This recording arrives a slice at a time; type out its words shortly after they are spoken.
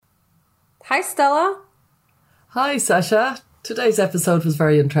Hi, Stella. Hi, Sasha. Today's episode was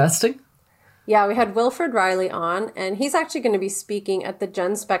very interesting. Yeah, we had Wilfred Reilly on, and he's actually going to be speaking at the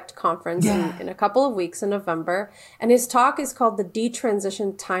GenSpect conference in a couple of weeks in November. And his talk is called The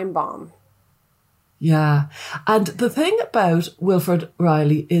Detransition Time Bomb. Yeah. And the thing about Wilfred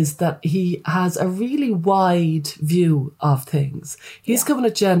Reilly is that he has a really wide view of things. He's coming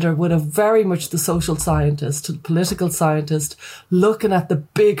at gender with a very much the social scientist, political scientist, looking at the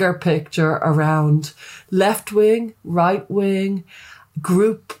bigger picture around left wing, right wing,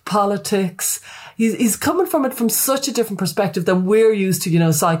 group politics. He's coming from it from such a different perspective than we're used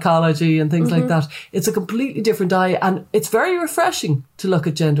to, psychology and things like that. It's a completely different eye, and it's very refreshing to look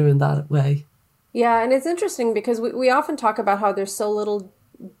at gender in that way. Yeah, and it's interesting because we often talk about how there's so little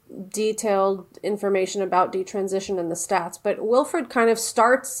detailed information about detransition in the stats, but Wilfred kind of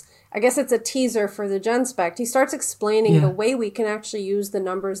starts, I guess it's a teaser for the GenSpect. He starts explaining the way we can actually use the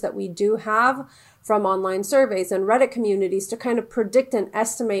numbers that we do have from online surveys and Reddit communities to kind of predict and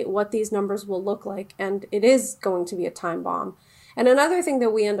estimate what these numbers will look like. And it is going to be a time bomb. And another thing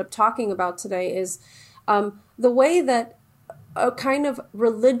that we end up talking about today is the way that a kind of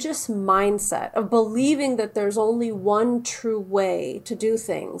religious mindset of believing that there's only one true way to do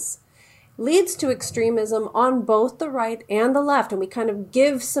things leads to extremism on both the right and the left. And we kind of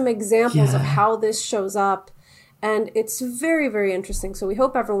give some examples of how this shows up. And it's very, very interesting. So we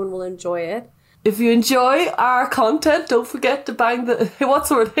hope everyone will enjoy it. If you enjoy our content, don't forget to bang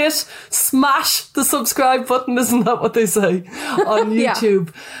smash the subscribe button. Isn't that what they say on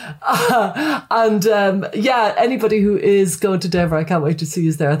YouTube? Anybody who is going to Denver, I can't wait to see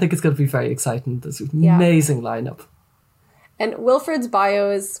you there. I think it's going to be very exciting. There's an amazing lineup. And Wilfred's bio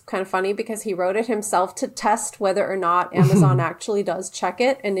is kind of funny because he wrote it himself to test whether or not Amazon actually does check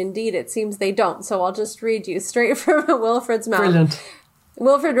it. And indeed, it seems they don't. So I'll just read you straight from Wilfred's mouth. Brilliant.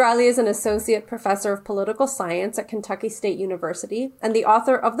 Wilfred Reilly is an associate professor of political science at Kentucky State University and the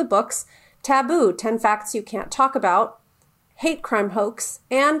author of the books Taboo, 10 Facts You Can't Talk About, Hate Crime Hoax,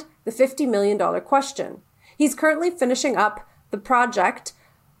 and The $50 Million Question. He's currently finishing up the project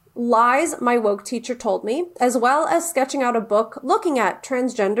Lies My Woke Teacher Told Me, as well as sketching out a book looking at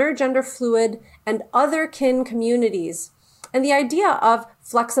transgender, gender fluid, and other kin communities, and the idea of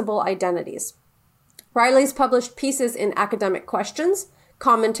flexible identities. Reilly's published pieces in Academic Questions,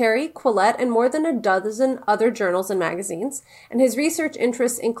 Commentary, Quillette, and more than a dozen other journals and magazines, and his research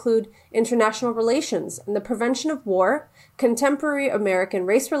interests include international relations and the prevention of war, contemporary American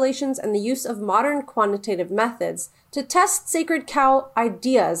race relations, and the use of modern quantitative methods to test sacred cow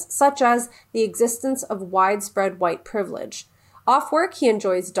ideas such as the existence of widespread white privilege. Off work, he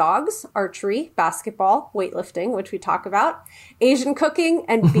enjoys dogs, archery, basketball, weightlifting, which we talk about, Asian cooking,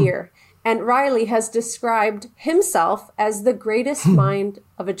 and beer. And Reilly has described himself as the greatest mind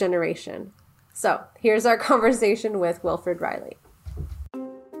of a generation. So here's our conversation with Wilfred Reilly.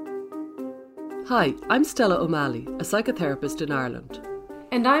 Hi, I'm Stella O'Malley, a psychotherapist in Ireland.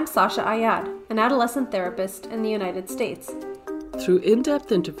 And I'm Sasha Ayad, an adolescent therapist in the United States. Through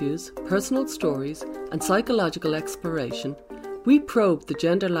in-depth interviews, personal stories, and psychological exploration, we probe the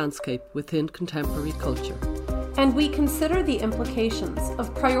gender landscape within contemporary culture. And we consider the implications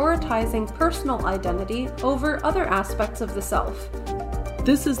of prioritizing personal identity over other aspects of the self.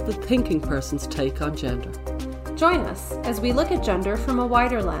 This is the thinking person's take on gender. Join us as we look at gender from a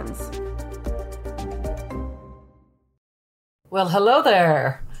wider lens. Well, hello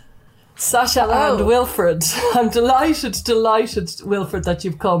there, Sasha and Wilfred. I'm delighted, Wilfred, that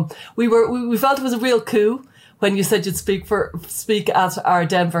you've come. We felt it was a real coup when you said you'd speak at our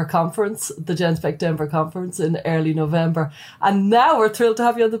Denver conference, the GenSpect Denver conference in early November, and now we're thrilled to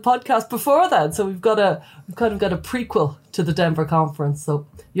have you on the podcast before that. So we've kind of got a prequel to the Denver conference. So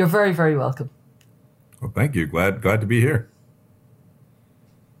you're very, very welcome. Well, thank you. Glad to be here.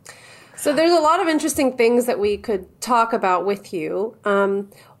 So there's a lot of interesting things that we could talk about with you.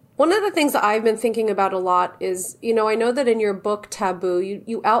 One of the things that I've been thinking about a lot is, I know that in your book Taboo,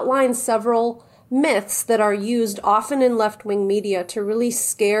 you outline several myths that are used often in left-wing media to really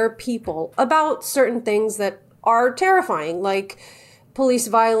scare people about certain things that are terrifying, like police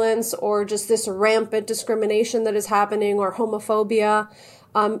violence or just this rampant discrimination that is happening or homophobia.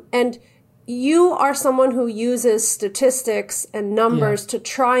 And you are someone who uses statistics and numbers to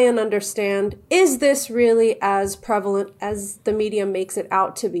try and understand, is this really as prevalent as the media makes it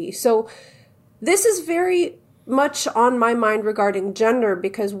out to be? So this is very much on my mind regarding gender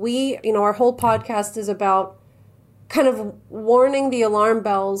because our whole podcast is about kind of warning the alarm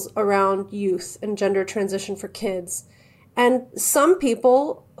bells around youth and gender transition for kids. And some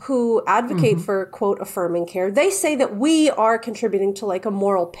people who advocate for, quote, affirming care, they say that we are contributing to like a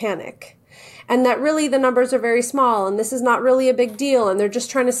moral panic. and that really the numbers are very small, and this is not really a big deal, and they're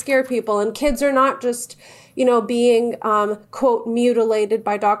just trying to scare people, and kids are not just, being, quote, mutilated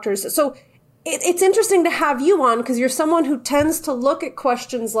by doctors. So it's interesting to have you on because you're someone who tends to look at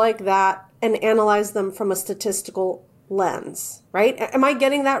questions like that and analyze them from a statistical lens, right? Am I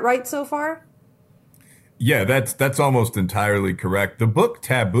getting that right so far? Yeah, that's almost entirely correct. The book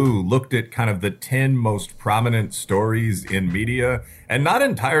Taboo looked at kind of the 10 most prominent stories in media, and not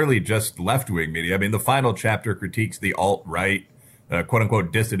entirely just left-wing media. I mean, the final chapter critiques the alt-right,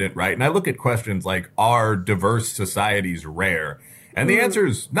 quote-unquote dissident right. And I look at questions like, are diverse societies rare? And the answer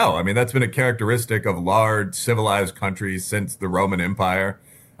is no. I mean, that's been a characteristic of large civilized countries since the Roman Empire.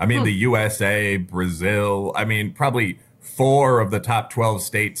 I mean, the USA, Brazil, I mean, probably 4 of the top 12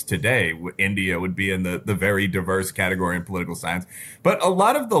 states today, India would be in the very diverse category in political science. But a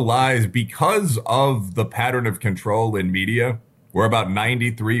lot of the lies, because of the pattern of control in media, where about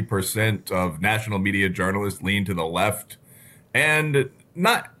 93% of national media journalists lean to the left, and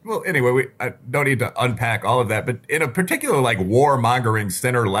I don't need to unpack all of that, but in a particular like warmongering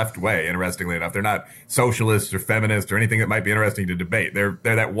center-left way, interestingly enough, they're not socialists or feminists or anything that might be interesting to debate. They're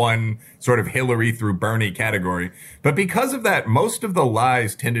that one sort of Hillary through Bernie category. But because of that, most of the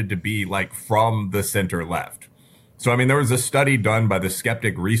lies tended to be like from the center-left. So, I mean, there was a study done by the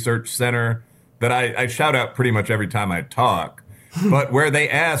Skeptic Research Center that I shout out pretty much every time I talk. But where they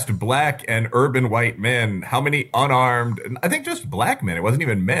asked black and urban white men how many unarmed, I think just black men, it wasn't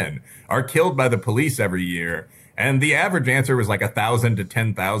even men, are killed by the police every year. And the average answer was like 1,000 to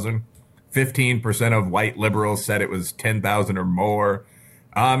 10,000. 15% of white liberals said it was 10,000 or more.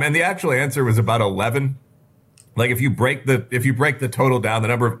 And the actual answer was about 11. Like if you break the total down, the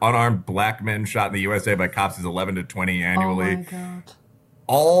number of unarmed black men shot in the USA by cops is 11 to 20 annually. Oh my God.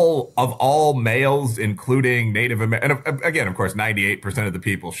 All males, including Native American, and again, of course, 98% of the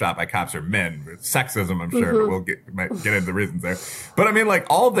people shot by cops are men. Sexism, I'm sure, but we'll might get into the reasons there. But I mean, like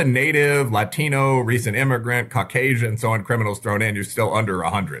all the Native, Latino, recent immigrant, Caucasian, so on, criminals thrown in, you're still under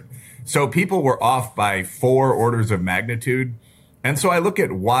 100. So people were off by 4 orders of magnitude. And so I look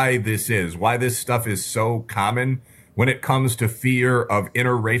at why this stuff is so common when it comes to fear of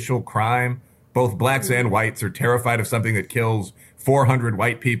interracial crime. Both blacks and whites are terrified of something that kills 400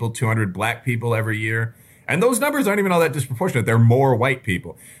 white people, 200 black people every year. And those numbers aren't even all that disproportionate. They're more white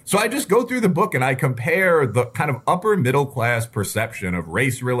people. So I just go through the book and I compare the kind of upper middle class perception of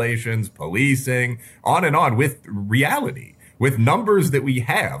race relations, policing, on and on with reality, with numbers that we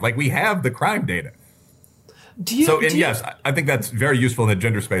have. Like we have the crime data. Yes, I think that's very useful in the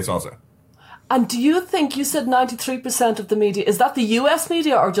gender space also. And do you think, you said 93% of the media, is that the US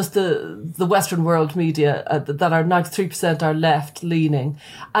media or just the Western world media that are 93% are left leaning?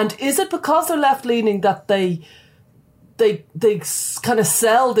 And is it because they're left leaning that they kind of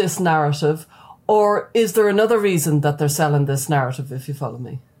sell this narrative, or is there another reason that they're selling this narrative, if you follow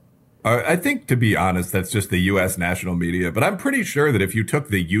me? I think, to be honest, that's just the U.S. national media. But I'm pretty sure that if you took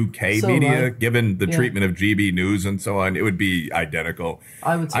the U.K. media, given the treatment of GB News and so on, it would be identical.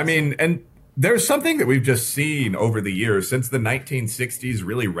 I would say and there's something that we've just seen over the years since the 1960s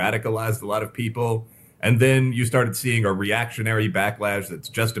really radicalized a lot of people. And then you started seeing a reactionary backlash that's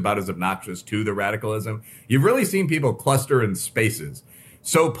just about as obnoxious to the radicalism. You've really seen people cluster in spaces.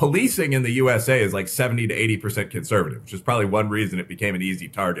 So policing in the USA is like 70 to 80% conservative, which is probably one reason it became an easy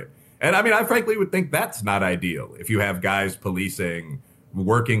target. And I mean, I frankly would think that's not ideal if you have guys policing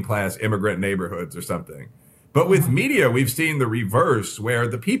working class immigrant neighborhoods or something. But with media, we've seen the reverse, where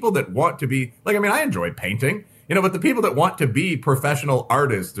the people that want to be, like, I mean, I enjoy painting, but the people that want to be professional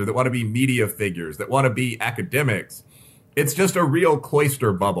artists or that want to be media figures, that want to be academics, it's just a real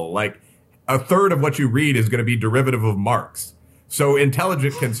cloister bubble. Like a third of what you read is going to be derivative of Marx. So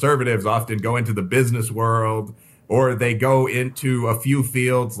intelligent conservatives often go into the business world, or they go into a few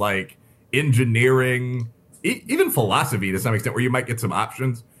fields like engineering, even philosophy to some extent, where you might get some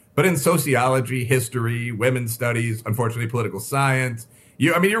options. But in sociology, history, women's studies, unfortunately, political science,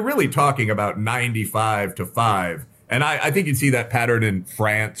 you're really talking about 95 to 5. And I think you'd see that pattern in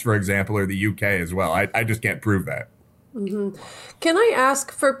France, for example, or the UK as well. I just can't prove that. Mm-hmm. Can I ask,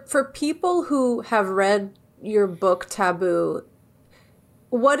 for people who have read your book, Taboo,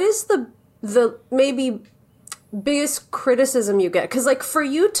 what is the maybe biggest criticism you get? Because, like, for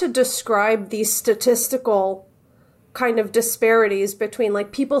you to describe these statistical kind of disparities between,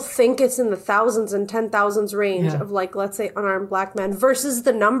 like, people think it's in the thousands and 10,000s range of, like, let's say unarmed black men versus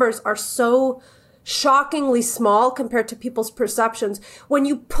the numbers are so shockingly small compared to people's perceptions. When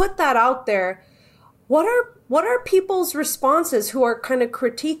you put that out there, what are people's responses who are kind of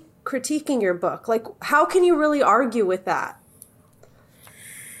critiquing your book? Like, how can you really argue with that?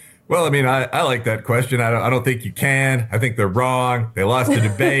 Well, I mean, I like that question. I don't think you can. I think they're wrong. They lost the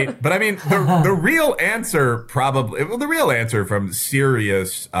debate. But I mean, the real answer the real answer from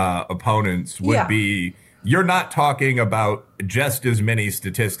serious opponents would be, you're not talking about just as many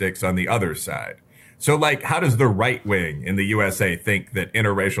statistics on the other side. So, like, how does the right wing in the USA think that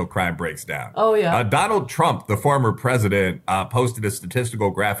interracial crime breaks down? Oh, yeah. Donald Trump, the former president, posted a statistical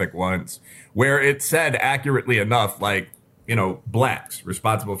graphic once where it said accurately enough, like, blacks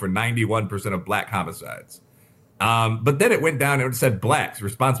responsible for 91% of black homicides. But then it went down and it said blacks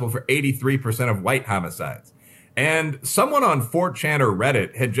responsible for 83% of white homicides. And someone on 4chan or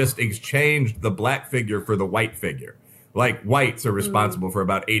Reddit had just exchanged the black figure for the white figure. Like, whites are responsible for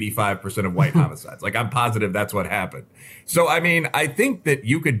about 85% of white homicides. Like, I'm positive that's what happened. So, I mean, I think that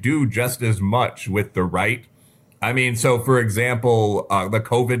you could do just as much with the right. I mean, so for example, the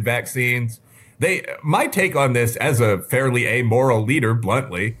COVID vaccines, my take on this as a fairly amoral leader,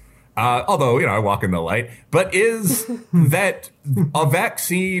 bluntly, although, I walk in the light, but is that a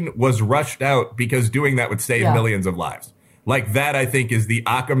vaccine was rushed out because doing that would save millions of lives. Like, that, I think, is the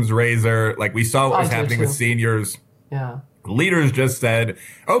Occam's razor. Like, we saw what was happening with seniors. Yeah. Leaders just said,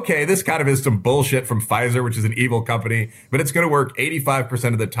 okay, this kind of is some bullshit from Pfizer, which is an evil company, but it's going to work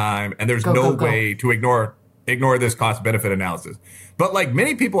 85% of the time, and there's no way to ignore this cost-benefit analysis. But like,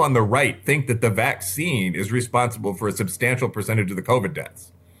 many people on the right think that the vaccine is responsible for a substantial percentage of the COVID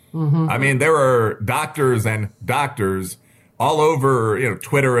deaths. Mm-hmm. I mean, there are doctors all over,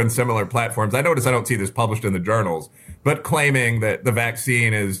 Twitter and similar platforms. I notice I don't see this published in the journals, but claiming that the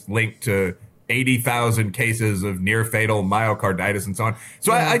vaccine is linked to 80,000 cases of near fatal myocarditis and so on.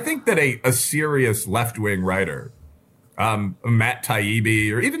 So I think that a serious left-wing writer, Matt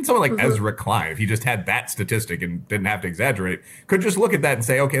Taibbi, or even someone like Ezra Klein, if he just had that statistic and didn't have to exaggerate, could just look at that and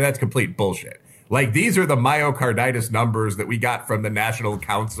say, okay, that's complete bullshit. Like, these are the myocarditis numbers that we got from the National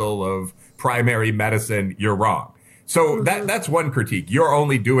Council of Primary Medicine. You're wrong. So that's one critique. You're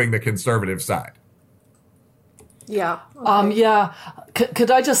only doing the conservative side. Yeah. Okay. Yeah.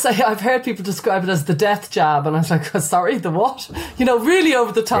 Could I just say, I've heard people describe it as the death jab, and I was like, sorry, the what? Really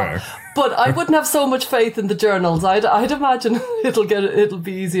over the top. Right. But I wouldn't have so much faith in the journals. I'd imagine it'll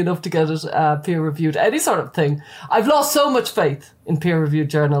be easy enough to get it peer reviewed. Any sort of thing. I've lost so much faith in peer reviewed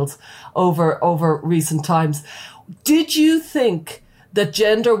journals over recent times. Did you think that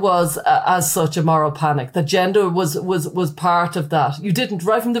gender was as such a moral panic? That gender was part of that? You didn't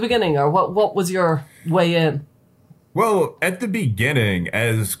right from the beginning, or what was your way in? Well, at the beginning,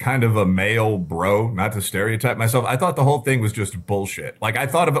 as kind of a male bro, not to stereotype myself, I thought the whole thing was just bullshit. Like, I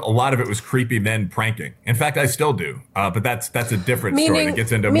thought a lot of it was creepy men pranking. In fact, I still do. But that's a different story that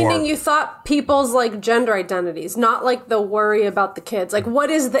gets into more. Meaning you thought people's, like, gender identities, not, like, the worry about the kids. Like, what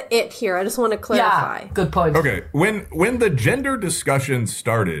is the it here? I just want to clarify. Yeah, good point. Okay, when the gender discussion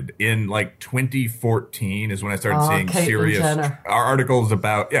started in, like, 2014 is when I started seeing Caitlyn serious articles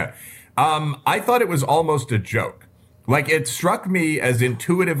about, I thought it was almost a joke. Like, it struck me as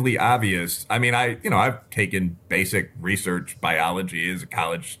intuitively obvious. I mean, I've taken basic research biology as a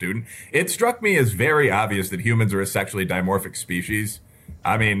college student. It struck me as very obvious that humans are a sexually dimorphic species.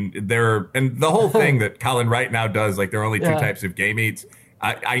 I mean, and the whole thing that Colin Wright now does, like, there are only two types of gay meats.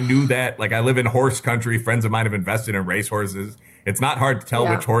 I knew that. Like, I live in horse country. Friends of mine have invested in racehorses. It's not hard to tell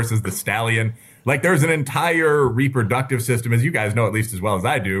which horse is the stallion. Like, there's an entire reproductive system, as you guys know at least as well as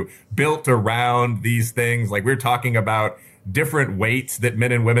I do, built around these things. Like, we're talking about different weights that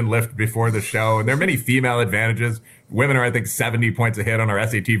men and women lift before the show. And there are many female advantages. Women are, I think, 70 points ahead on our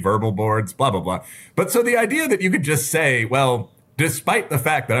SAT verbal boards, blah, blah, blah. But so the idea that you could just say, well, despite the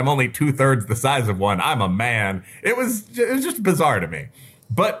fact that I'm only 2/3 the size of one, I'm a man, it was just bizarre to me.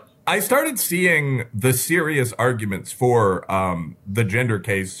 But I started seeing the serious arguments for the gender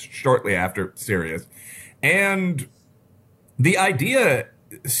case shortly after Sirius. And the idea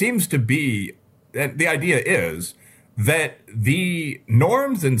is that the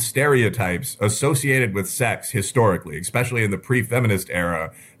norms and stereotypes associated with sex historically, especially in the pre-feminist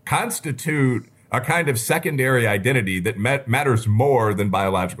era, constitute a kind of secondary identity that matters more than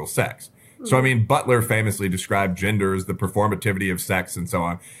biological sex. So, I mean, Butler famously described gender as the performativity of sex and so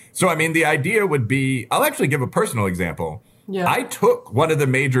on. So, I mean, the idea would be, I'll actually give a personal example. Yeah. I took one of the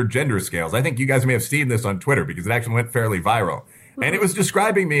major gender scales. I think you guys may have seen this on Twitter because it actually went fairly viral. And it was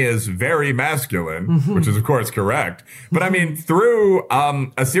describing me as very masculine, which is, of course, correct. But, I mean, through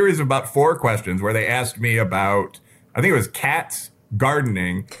a series of about 4 questions where they asked me about, I think it was cats,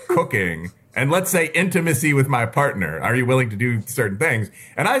 gardening, cooking, and let's say intimacy with my partner. Are you willing to do certain things?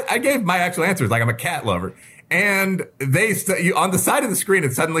 And I gave my actual answers, like I'm a cat lover. And they on the side of the screen,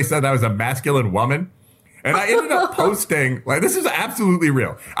 it suddenly said I was a masculine woman. And I ended up posting, like, this is absolutely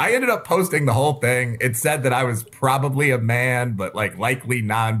real. I ended up posting the whole thing. It said that I was probably a man, but like likely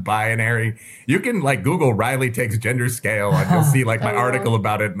non-binary. You can like Google Reilly takes gender scale and you'll see like my article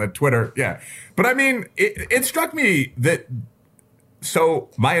about it in the Twitter. Yeah. But I mean, it struck me that, so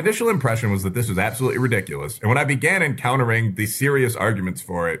my initial impression was that this was absolutely ridiculous. And when I began encountering the serious arguments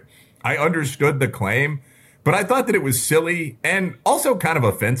for it, I understood the claim, but I thought that it was silly and also kind of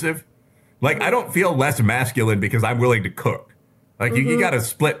offensive. Like, I don't feel less masculine because I'm willing to cook. Like, you got to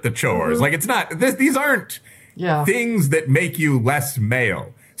split the chores. Like, it's not, these aren't things that make you less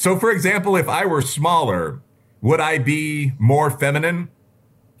male. So, for example, if I were smaller, would I be more feminine?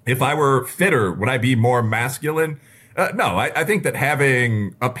 If I were fitter, would I be more masculine? No, I think that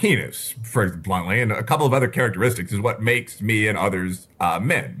having a penis, for bluntly, and a couple of other characteristics is what makes me and others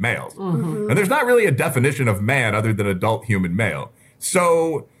males. And there's not really a definition of man other than adult human male.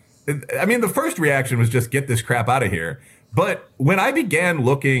 So, I mean, the first reaction was just get this crap out of here. But when I began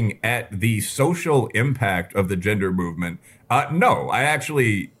looking at the social impact of the gender movement, no, I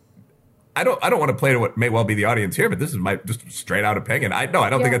don't want to play to what may well be the audience here, but this is my just straight out opinion. I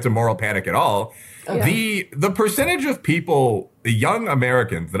don't think it's a moral panic at all. The percentage of people, the young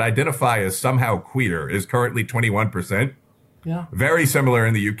Americans that identify as somehow queer is currently 21%. Yeah. Very similar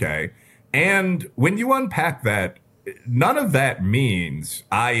in the UK. And when you unpack that, none of that means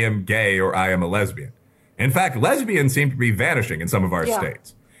I am gay or I am a lesbian. In fact, lesbians seem to be vanishing in some of our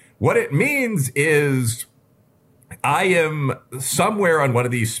states. What it means is I am somewhere on one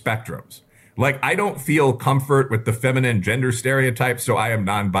of these spectrums. Like, I don't feel comfort with the feminine gender stereotypes, so I am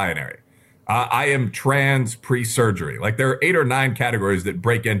non-binary. I am trans pre-surgery. Like, there are 8 or 9 categories that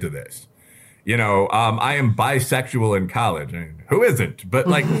break into this. You know, I am bisexual in college. I mean, who isn't? But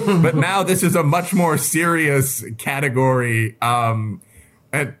like, but now this is a much more serious category. But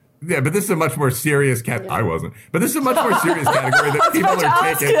this is a much more serious I wasn't. But this is a much more serious category that people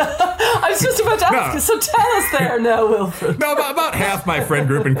are taking. I was just about to ask you. So tell us there now, Wilfred. No, about half my friend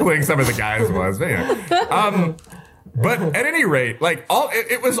group, including some of the guys, was. But at any rate, like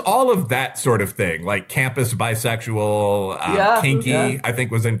it was all of that sort of thing, like campus bisexual, kinky, I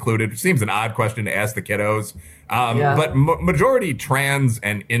think was included. It seems an odd question to ask the kiddos, but majority trans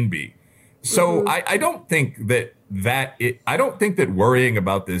and NB. So I don't think I don't think that worrying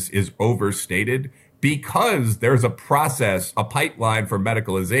about this is overstated because there's a process, a pipeline for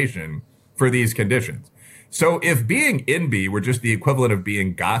medicalization for these conditions. So if being NB were just the equivalent of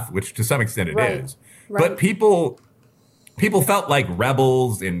being goth, which to some extent it is, but people felt like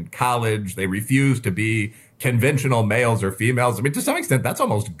rebels in college. They refused to be conventional males or females. I mean, to some extent, that's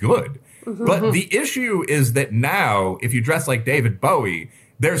almost good. But the issue is that now, if you dress like David Bowie,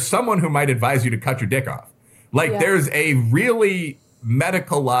 there's someone who might advise you to cut your dick off. Like, there's a really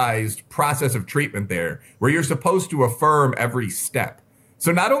medicalized process of treatment there where you're supposed to affirm every step.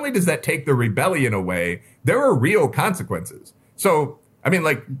 So not only does that take the rebellion away, there are real consequences. So, I mean,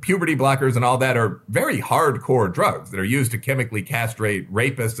 like, puberty blockers and all that are very hardcore drugs that are used to chemically castrate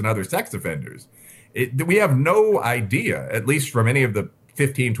rapists and other sex offenders. We have no idea, at least from any of the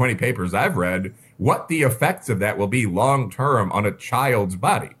 15, 20 papers I've read, what the effects of that will be long-term on a child's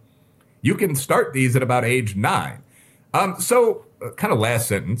body. You can start these at about age 9. So, kind of last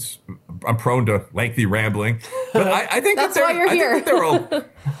sentence, I'm prone to lengthy rambling, but I think that's why you're here. Think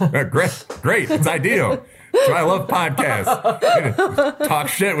that they're all great. It's ideal. So I love podcasts. Talk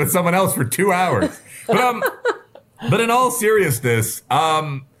shit with someone else for 2 hours. But in all seriousness,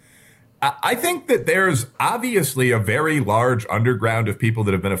 I think that there's obviously a very large underground of people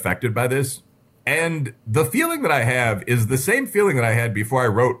that have been affected by this. And the feeling that I have is the same feeling that I had before I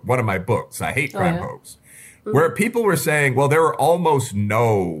wrote one of my books, I Hate Crime Hoax, where people were saying, well, there are almost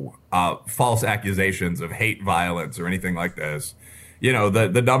no false accusations of hate violence or anything like this. You know,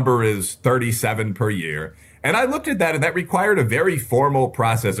 the number is 37 per year. And I looked at that, and that required a very formal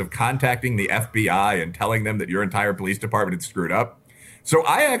process of contacting the FBI and telling them that your entire police department had screwed up. So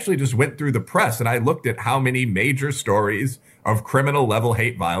I actually just went through the press, and I looked at how many major stories of criminal-level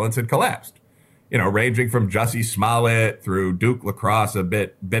hate violence had collapsed. You know, ranging from Jussie Smollett through Duke Lacrosse a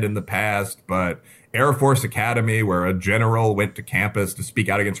bit in the past, but Air Force Academy, where a general went to campus to speak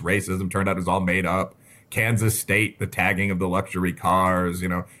out against racism, turned out it was all made up. Kansas State, the tagging of the luxury cars, you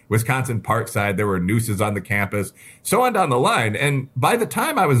know, Wisconsin Parkside, there were nooses on the campus, so on down the line. And by the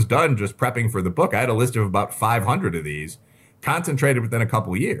time I was done just prepping for the book, I had a list of about 500 of these concentrated within a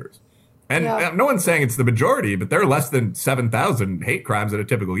couple of years. And no one's saying it's the majority, but there are less than 7,000 hate crimes in a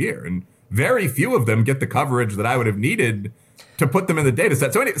typical year. And very few of them get the coverage that I would have needed to put them in the data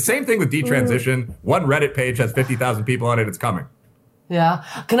set. So same thing with Detransition. One Reddit page has 50,000 people on it. It's coming. Yeah.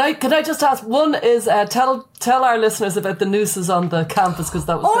 Can I just ask, one is, tell our listeners about the nooses on the campus, because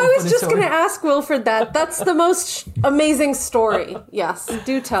that was Oh, so I was funny just story. going to ask Wilfred that. That's the most amazing story. Yes,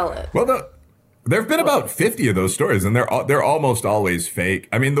 do tell it. Well, there have been about 50 of those stories, and they're almost always fake.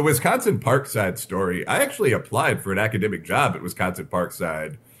 I mean, the Wisconsin Parkside story, I actually applied for an academic job at Wisconsin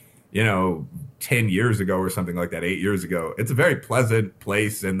Parkside, 10 years ago or something like that, 8 years ago. It's a very pleasant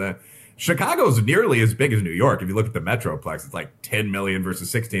place, and Chicago's nearly as big as New York. If you look at the Metroplex, it's like 10 million versus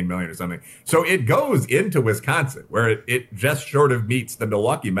 16 million or something. So it goes into Wisconsin, where it just short of meets the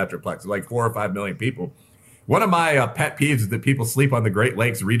Milwaukee Metroplex. It's like 4 or 5 million people. One of my pet peeves is that people sleep on the Great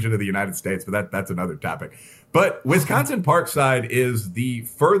Lakes region of the United States, but that's another topic. But Wisconsin Parkside is the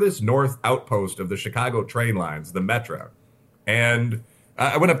furthest north outpost of the Chicago train lines, the Metro. And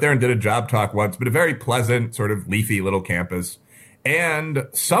I went up there and did a job talk once, but a very pleasant, sort of leafy little campus. And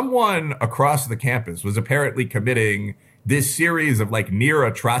someone across the campus was apparently committing this series of like near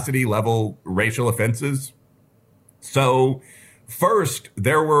atrocity level racial offenses. So first,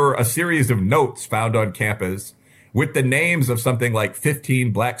 there were a series of notes found on campus with the names of something like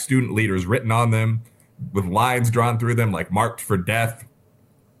 15 black student leaders written on them, with lines drawn through them, like marked for death.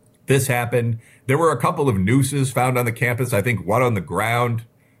 This happened. There were a couple of nooses found on the campus, I think one on the ground,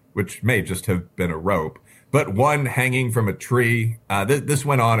 which may just have been a rope, but one hanging from a tree. This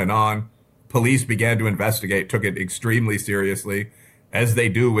went on and on. Police began to investigate, took it extremely seriously, as they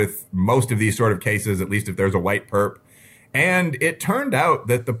do with most of these sort of cases, at least if there's a white perp. And it turned out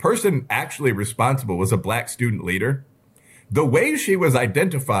that the person actually responsible was a black student leader. The way she was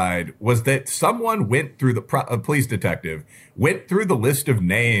identified was that someone went through a police detective went through the list of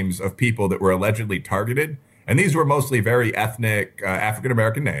names of people that were allegedly targeted. And these were mostly very ethnic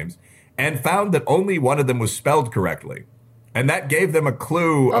African-American names, and found that only one of them was spelled correctly. And that gave them a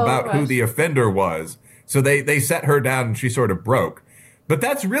clue about who the offender was. So they set her down and she sort of broke. But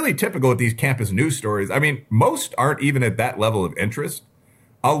that's really typical with these campus news stories. I mean, most aren't even at that level of interest.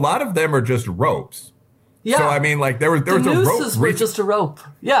 A lot of them are just ropes. Yeah. So, I mean, like, there was a rope. The nooses were just a rope.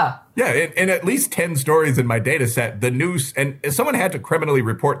 Yeah. Yeah, in at least 10 stories in my data set, the noose, and someone had to criminally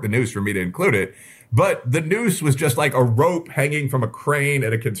report the noose for me to include it, but the noose was just like a rope hanging from a crane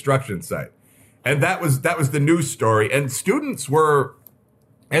at a construction site. And that was the news story. And students were,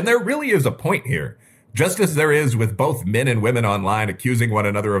 and there really is a point here, just as there is with both men and women online accusing one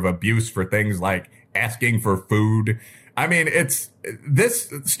another of abuse for things like asking for food. I mean,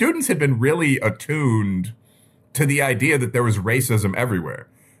 students had been really attuned to the idea that there was racism everywhere.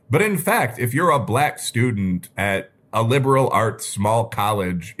 But in fact, if you're a black student at a liberal arts small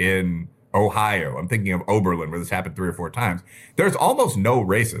college in Ohio, I'm thinking of Oberlin, where this happened 3 or 4 times, there's almost no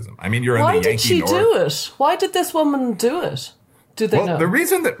racism. I mean, you're in the Yankee North. Why did she do it? Why did this woman do it? Do they know? The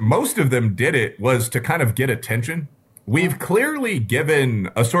reason that most of them did it was to kind of get attention. We've clearly given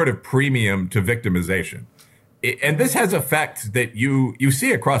a sort of premium to victimization. And this has effects that you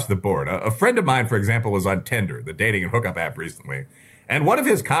see across the board. A friend of mine, for example, was on Tinder, the dating and hookup app, recently. And one of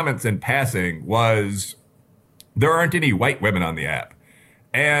his comments in passing was, there aren't any white women on the app.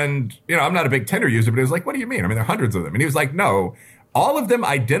 And, I'm not a big Tinder user, but he was like, what do you mean? I mean, there are hundreds of them. And he was like, no, all of them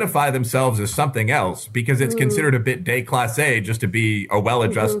identify themselves as something else because it's considered a bit déclassé just to be a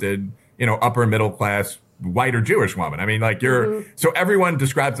well-adjusted, upper middle class white or Jewish woman. I mean, like so everyone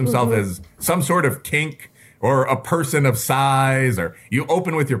describes themselves as some sort of kink or a person of size, or you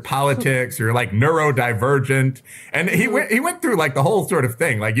open with your politics, or you're like neurodivergent. And he went through like the whole sort of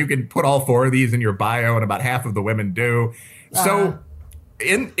thing. Like you can put all 4 of these in your bio, and about half of the women do. So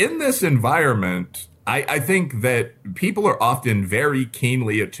in this environment, I think that people are often very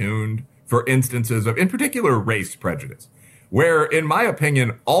keenly attuned for instances of, in particular, race prejudice, where, in my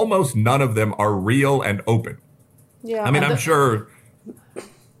opinion, almost none of them are real and open. Yeah. I mean, I'm sure...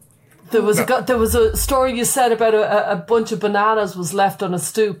 There was a story you said about a bunch of bananas was left on a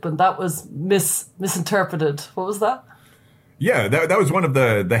stoop, and that was misinterpreted. What was that? Yeah, that was one of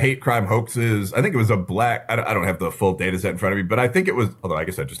the hate crime hoaxes. I think it was a black. I don't have the full data set in front of me, but I think it was. Although I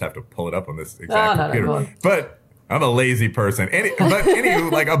guess I just have to pull it up on this exact computer. No, but I'm a lazy person. But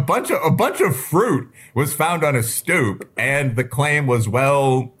anywho, like a bunch of fruit was found on a stoop, and the claim was,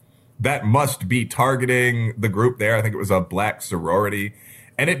 well, that must be targeting the group there. I think it was a black sorority.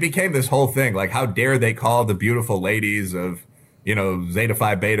 And it became this whole thing, like, how dare they call the beautiful ladies of, Zeta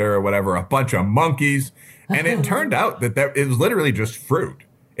Phi Beta or whatever, a bunch of monkeys. And it turned out that it was literally just fruit.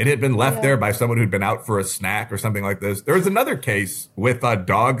 It had been left there by someone who'd been out for a snack or something like this. There was another case with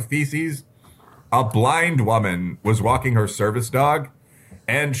dog feces. A blind woman was walking her service dog,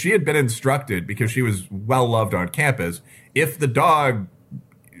 and she had been instructed, because she was well loved on campus, if the dog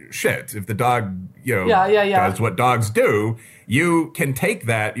shits. If the dog, Yeah. does what dogs do, you can take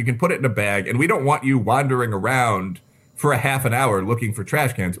that, you can put it in a bag, and we don't want you wandering around for a half an hour looking for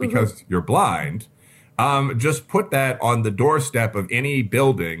trash cans because you're blind. Just put that on the doorstep of any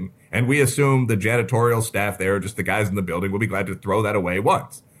building, and we assume the janitorial staff there, just the guys in the building, will be glad to throw that away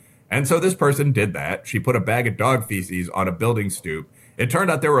once. And so this person did that. She put a bag of dog feces on a building stoop. It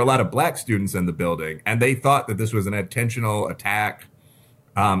turned out there were a lot of black students in the building, and they thought that this was an intentional attack,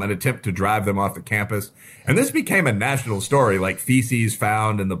 an attempt to drive them off the campus. And this became a national story, like feces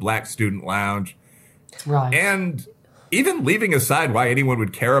found in the black student lounge. Right. And even leaving aside why anyone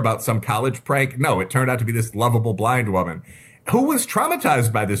would care about some college prank, no, it turned out to be this lovable blind woman who was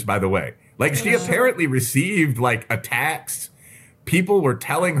traumatized by this, by the way. Like, she apparently received, like, attacks. People were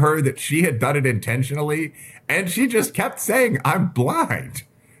telling her that she had done it intentionally, and she just kept saying, I'm blind.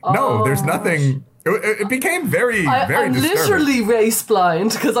 No, there's nothing. It became very I'm disturbing. literally race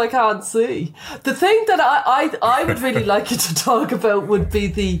blind because I can't see. The thing that I would really like you to talk about would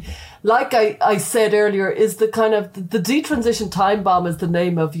be like I said earlier, is the kind of the detransition time bomb is the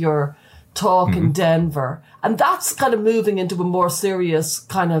name of your talk in Denver. And that's kind of moving into a more serious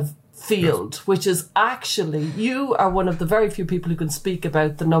kind of field, which is actually, you are one of the very few people who can speak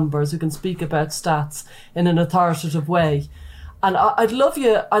about the numbers, who can speak about stats in an authoritative way. And I'd love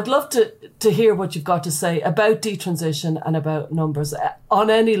to hear what you've got to say about detransition and about numbers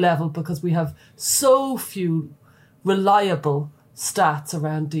on any level, because we have so few reliable stats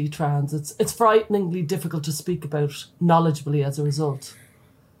around detrans. It's frighteningly difficult to speak about knowledgeably as a result.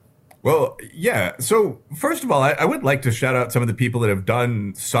 Well, yeah. So first of all, I would like to shout out some of the people that have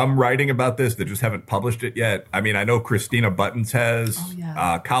done some writing about this that just haven't published it yet. I mean, I know Christina Buttons has. Oh,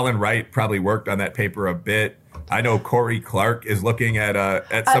 yeah. Colin Wright probably worked on that paper a bit. I know Corey Clark is looking at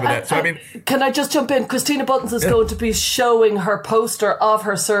some of that. So, I mean, can I just jump in? Christina Buttons is going to be showing her poster of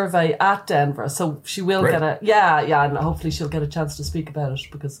her survey at Denver. So she will get and hopefully she'll get a chance to speak about it,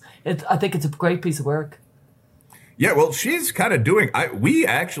 because I think it's a great piece of work. Yeah, well, she's kind of doing, we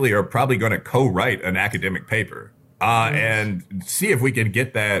actually are probably going to co-write an academic paper and see if we can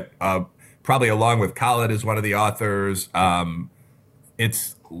get that probably along with Khaled as one of the authors.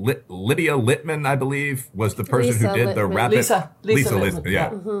 It's Lydia Littman, I believe, was the person who did the rapid... Lisa Littman, yeah. yeah.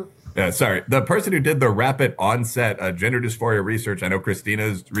 Mm-hmm. Yeah, sorry. The person who did the rapid onset gender dysphoria research, I know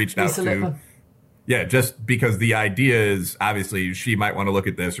Christina's reached out to... Littman. Yeah, just because the idea is, obviously, she might want to look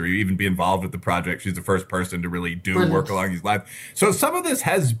at this or even be involved with the project. She's the first person to really do work along these lines. So some of this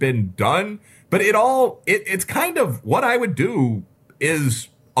has been done, but it's kind of what I would do is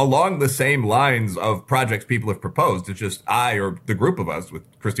along the same lines of projects people have proposed. It's just I, or the group of us, with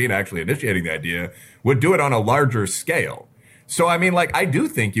Christina actually initiating the idea, would do it on a larger scale. So, I mean, like, I do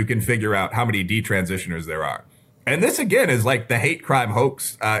think you can figure out how many detransitioners there are. And this, again, is like the hate crime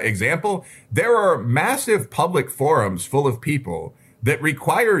hoax example. There are massive public forums full of people that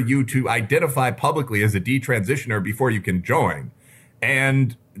require you to identify publicly as a detransitioner before you can join.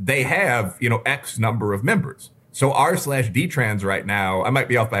 And they have, X number of members. So r/detrans right now, I might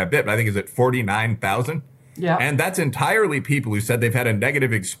be off by a bit, but I think is at 49,000. Yeah. And that's entirely people who said they've had a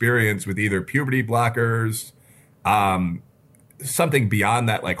negative experience with either puberty blockers, something beyond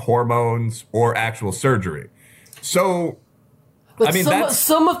that, like hormones, or actual surgery. So, but I mean,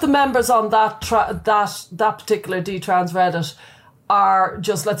 some of the members on that particular detrans Reddit are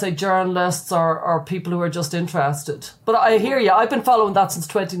just, let's say, journalists or people who are just interested. But I hear you. I've been following that since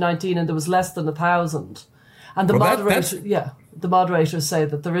 2019, and there was less than 1,000. And the moderators say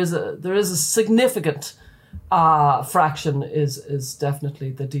that there is a significant fraction is definitely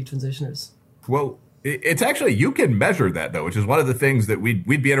the detransitioners. Well, it's actually, you can measure that though, which is one of the things that we'd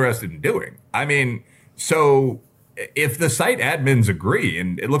be interested in doing. I mean, so if the site admins agree,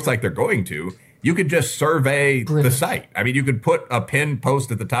 and it looks like they're going to, you could just survey the site. I mean, you could put a pinned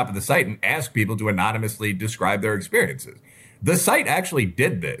post at the top of the site and ask people to anonymously describe their experiences. The site actually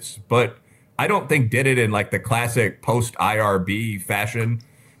did this, but I don't think did it in like the classic post-IRB fashion.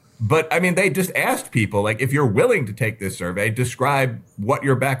 But I mean, they just asked people, like, if you're willing to take this survey, describe what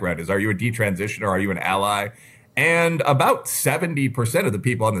your background is. Are you a detransitioner? Are you an ally? And about 70% of the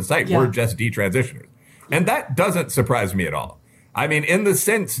people on the site were just detransitioners. And that doesn't surprise me at all. I mean, in the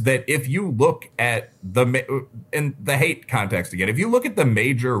sense that if you look at in the hate context again, if you look at the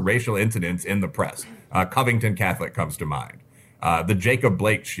major racial incidents in the press, Covington Catholic comes to mind, the Jacob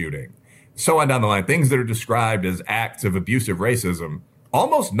Blake shooting, so on down the line, things that are described as acts of abusive racism,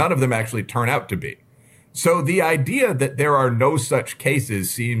 almost none of them actually turn out to be. So the idea that there are no such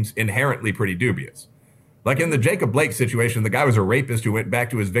cases seems inherently pretty dubious. Like in the Jacob Blake situation, the guy was a rapist who went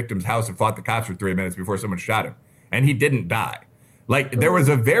back to his victim's house and fought the cops for 3 minutes before someone shot him. And he didn't die. Like, there was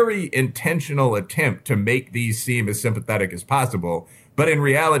a very intentional attempt to make these seem as sympathetic as possible, but in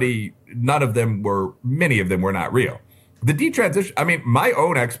reality, many of them were not real. The detransition, I mean, my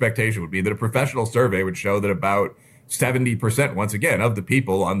own expectation would be that a professional survey would show that about 70%, once again, of the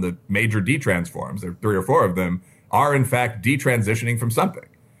people on the major detrans forums, there are 3 or 4 of them, are in fact detransitioning from something.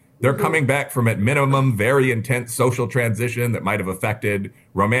 They're coming back from, at minimum, very intense social transition that might have affected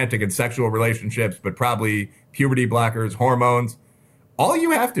romantic and sexual relationships, but probably puberty blockers, hormones. All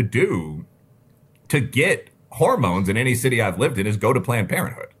you have to do to get hormones in any city I've lived in is go to Planned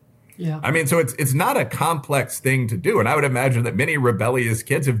Parenthood. Yeah. I mean, so it's not a complex thing to do. And I would imagine that many rebellious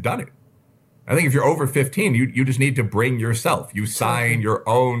kids have done it. I think if you're over 15, you just need to bring yourself. You sign your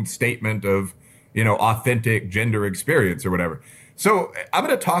own statement of, authentic gender experience or whatever. So I'm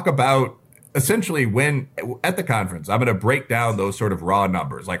going to talk about essentially when at the conference, I'm going to break down those sort of raw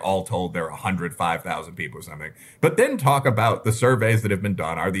numbers, like all told, there are 105,000 people or something, but then talk about the surveys that have been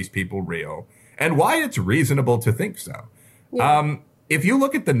done. Are these people real? And why it's reasonable to think so. Yeah. If you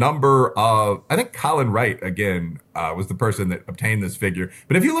look at the number of, I think Colin Wright, again, was the person that obtained this figure.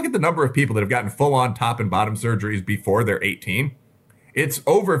 But if you look at the number of people that have gotten full on top and bottom surgeries before they're 18, it's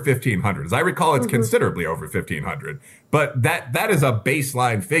over 1,500. As I recall, it's considerably over 1,500. But that is a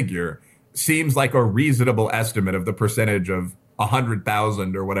baseline figure. Seems like a reasonable estimate of the percentage of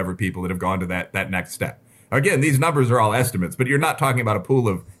 100,000 or whatever people that have gone to that next step. Again, these numbers are all estimates, but you're not talking about a pool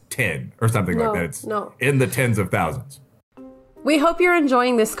of 10 or something like that. It's in the tens of thousands. We hope you're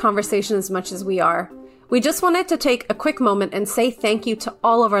enjoying this conversation as much as we are. We just wanted to take a quick moment and say thank you to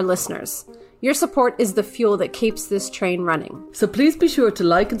all of our listeners. Your support is the fuel that keeps this train running. So please be sure to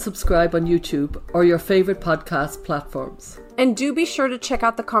like and subscribe on YouTube or your favorite podcast platforms. And do be sure to check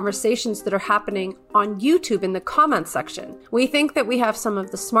out the conversations that are happening on YouTube in the comments section. We think that we have some of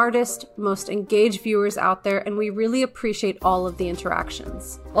the smartest, most engaged viewers out there, and we really appreciate all of the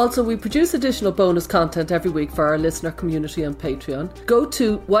interactions. Also, we produce additional bonus content every week for our listener community on Patreon. Go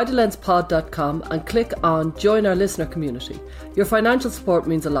to widerlenspod.com and click on Join Our Listener Community. Your financial support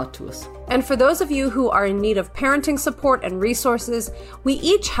means a lot to us. And for those of you who are in need of parenting support and resources, we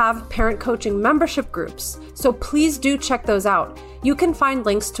each have parent coaching membership groups, so please do check those out. You can find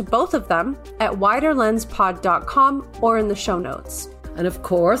links to both of them at widerlenspod.com or in the show notes. And of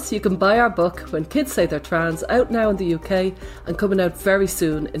course, you can buy our book, When Kids Say They're Trans, out now in the UK and coming out very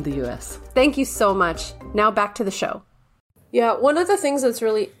soon in the US. Thank you so much. Now back to the show. Yeah, one of the things that's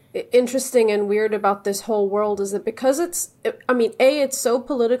really interesting and weird about this whole world is that because it's so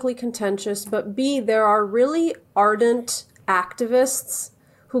politically contentious, but B, there are really ardent activists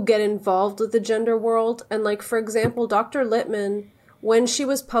who get involved with the gender world. And like, for example, Dr. Littman, when she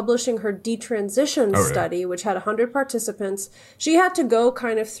was publishing her detransition study, which had 100 participants, she had to go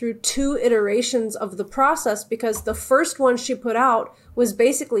kind of through 2 iterations of the process because the first one she put out was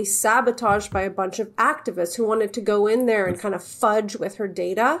basically sabotaged by a bunch of activists who wanted to go in there and kind of fudge with her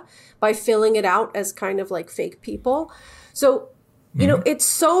data by filling it out as kind of like fake people. So, it's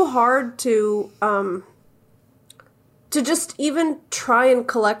so hard to just even try and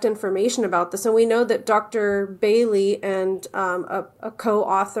collect information about this. And we know that Dr. Bailey and a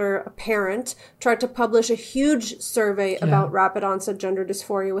co-author, a parent, tried to publish a huge survey about rapid onset gender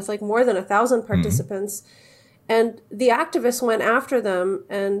dysphoria with like more than 1,000 participants. And the activists went after them,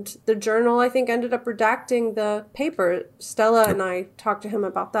 and the journal, I think, ended up redacting the paper. Stella and I talked to him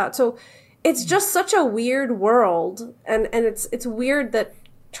about that. So it's just such a weird world. And it's weird that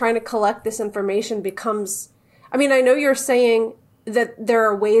trying to collect this information becomes... I mean, I know you're saying that there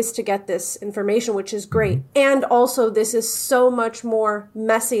are ways to get this information, which is great. And also, this is so much more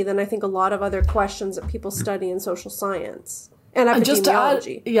messy than I think a lot of other questions that people study in social science and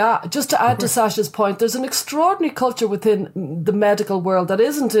epidemiology. Just to add to Sasha's point, there's an extraordinary culture within the medical world that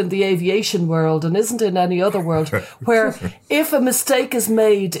isn't in the aviation world and isn't in any other world, where if a mistake is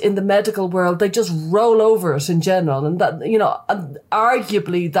made in the medical world, they just roll over it in general. And that, and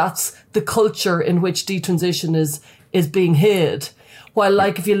arguably that's the culture in which detransition is being hid. While,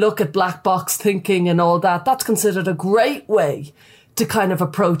 like, if you look at black box thinking and all that, that's considered a great way to kind of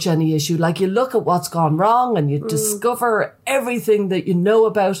approach any issue. Like, you look at what's gone wrong and you discover everything that you know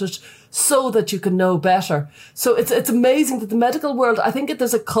about it so that you can know better. So it's amazing that the medical world, I think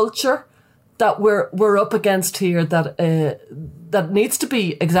there's a culture that we're up against here that needs to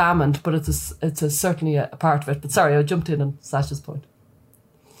be examined, but it's certainly a part of it. But sorry, I jumped in on Sasha's point.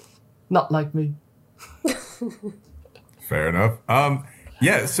 Not like me. Fair enough.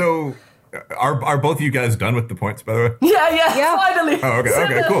 So are both of you guys done with the points, by the way? Yeah. Finally. Oh,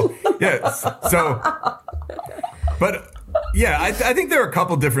 okay, cool. Yeah. So, but yeah, I think there are a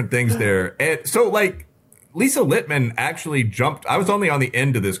couple different things there. And so, like, Lisa Littman actually jumped. I was only on the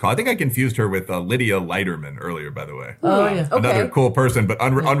end of this call. I think I confused her with Lydia Leiterman earlier, by the way. Oh, yeah. Another cool person, but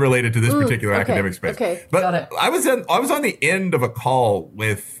unrelated to this particular academic space. Okay. But Got it. I was on the end of a call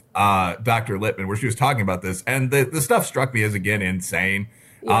with Dr. Littman where she was talking about this, and the stuff struck me as, again, insane.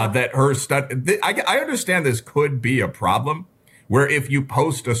 That her study, I understand this could be a problem, where if you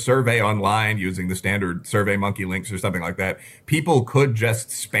post a survey online using the standard SurveyMonkey links or something like that, people could just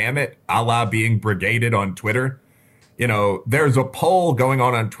spam it, a la being brigaded on Twitter. You know, there's a poll going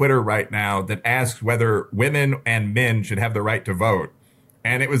on Twitter right now that asks whether women and men should have the right to vote.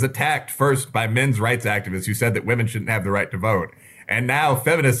 And it was attacked first by men's rights activists who said that women shouldn't have the right to vote. And now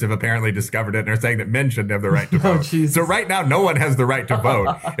feminists have apparently discovered it and are saying that men shouldn't have the right to vote. So right now, no one has the right to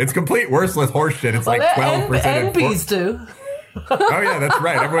vote. It's complete worthless horseshit. It's like 12%. NBs do. Oh, yeah, that's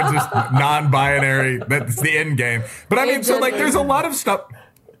right. Everyone's just non-binary. That's the end game. But I mean, so like there's a lot of stuff.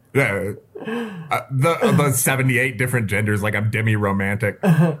 Yeah. The 78 different genders, like I'm demi-romantic.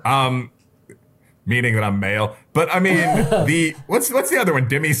 Meaning that I'm male. But I mean, what's the other one?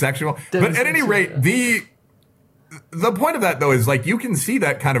 Demisexual. But at any rate, the point of that, though, is like you can see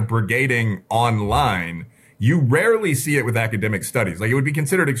that kind of brigading online. You rarely see it with academic studies. Like it would be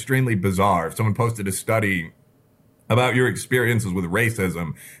considered extremely bizarre if someone posted a study about your experiences with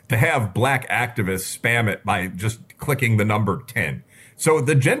racism to have black activists spam it by just clicking the number 10. So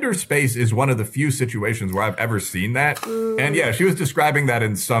the gender space is one of the few situations where I've ever seen that. And yeah, she was describing that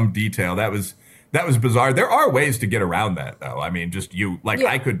in some detail. That was bizarre. There are ways to get around that, though. I mean,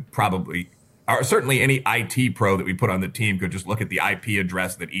 I could probably, or certainly any IT pro that we put on the team could just look at the IP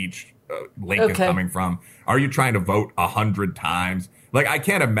address that each link is coming from. Are you trying to vote 100 times? Like, I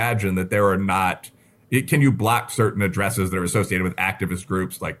can't imagine that there are not. Can you block certain addresses that are associated with activist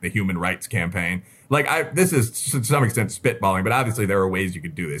groups like the Human Rights Campaign? Like, this is to some extent spitballing, but obviously there are ways you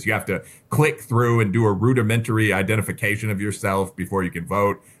could do this. You have to click through and do a rudimentary identification of yourself before you can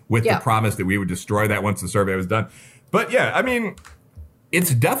vote with the promise that we would destroy that once the survey was done. But yeah, I mean,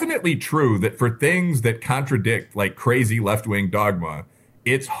 it's definitely true that for things that contradict like crazy left-wing dogma,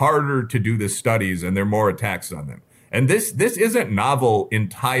 it's harder to do the studies and there are more attacks on them. And this isn't novel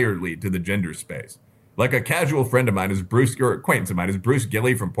entirely to the gender space. Like a casual friend of mine acquaintance of mine is Bruce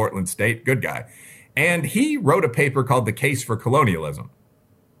Gilley from Portland State, good guy. And he wrote a paper called The Case for Colonialism,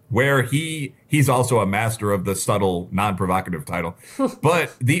 where he's also a master of the subtle, non-provocative title.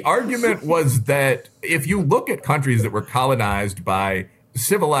 But the argument was that if you look at countries that were colonized by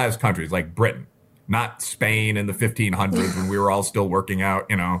civilized countries like Britain, not Spain in the 1500s when we were all still working out,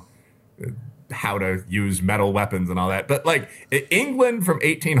 how to use metal weapons and all that. But like England from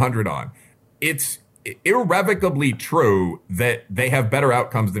 1800 on, it's irrevocably true that they have better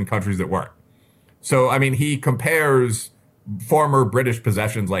outcomes than countries that weren't. So, I mean, he compares former British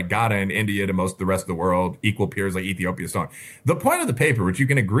possessions like Ghana and India to most of the rest of the world, equal peers like Ethiopia, so on. The point of the paper, which you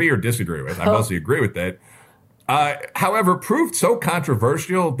can agree or disagree with, I mostly agree with it, however, proved so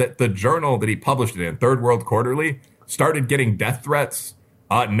controversial that the journal that he published it in, Third World Quarterly, started getting death threats.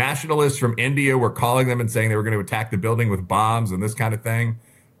 Nationalists from India were calling them and saying they were going to attack the building with bombs and this kind of thing.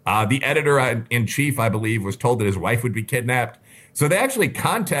 The editor-in-chief, I believe, was told that his wife would be kidnapped. So they actually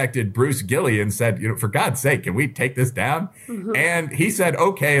contacted Bruce Gilley and said, for God's sake, can we take this down? Mm-hmm. And he said,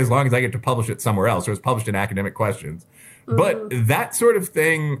 okay, as long as I get to publish it somewhere else. So it was published in Academic Questions. Mm-hmm. But that sort of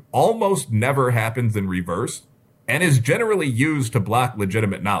thing almost never happens in reverse and is generally used to block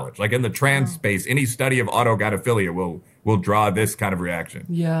legitimate knowledge. Like in the trans space, any study of autogynephilia will draw this kind of reaction.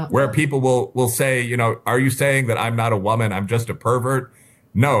 Yeah. Where people will say, are you saying that I'm not a woman, I'm just a pervert?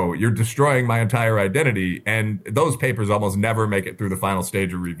 No, you're destroying my entire identity. And those papers almost never make it through the final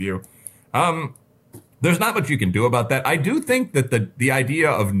stage of review. There's not much you can do about that. I do think that the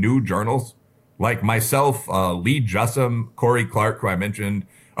idea of new journals, like myself, Lee Jussum, Corey Clark, who I mentioned,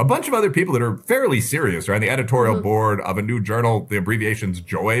 a bunch of other people that are fairly serious are on the editorial board of a new journal. The abbreviation's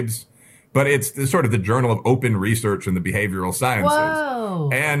JOIBS, but it's sort of the Journal of Open Research in the Behavioral Sciences. Whoa.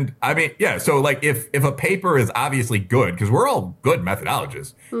 And I mean, yeah, so like if a paper is obviously good, because we're all good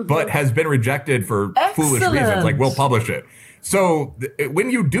methodologists, but has been rejected for foolish reasons, like we'll publish it. So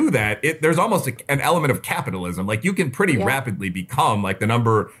when you do that, there's almost an element of capitalism. Like you can pretty rapidly become like the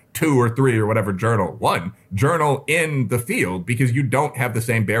number 2 or 3 or whatever journal in the field because you don't have the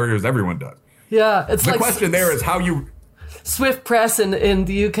same barriers everyone does. Yeah, it's the like question there is how you. Swift Press in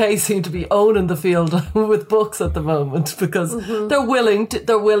the UK seem to be owning the field with books at the moment because they're willing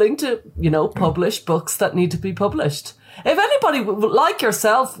to publish books that need to be published. If anybody like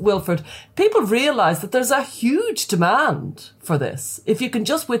yourself, Wilfred, people realise that there's a huge demand for this. If you can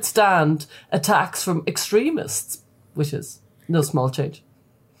just withstand attacks from extremists, which is no small change.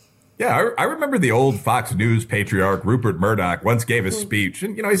 Yeah, I remember the old Fox News patriarch Rupert Murdoch once gave a speech,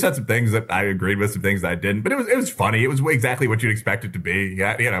 and he said some things that I agreed with, some things that I didn't. But it was funny. It was exactly what you'd expect it to be. He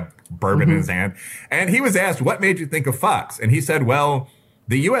had a bourbon in his hand, and he was asked, "What made you think of Fox?" And he said, "Well,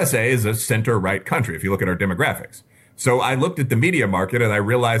 the USA is a center-right country. If you look at our demographics." So I looked at the media market, and I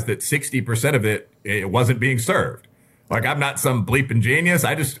realized that 60% of it wasn't being served. Like, I'm not some bleeping genius.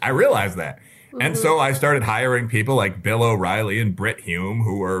 I realized that. And so I started hiring people like Bill O'Reilly and Britt Hume,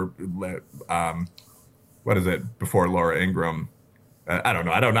 who were, before Laura Ingraham? I don't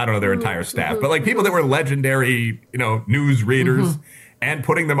know. I don't know their entire staff, but like people that were legendary, news readers and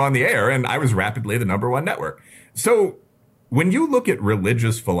putting them on the air. And I was rapidly the #1 network. So when you look at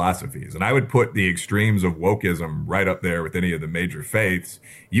religious philosophies, and I would put the extremes of wokeism right up there with any of the major faiths,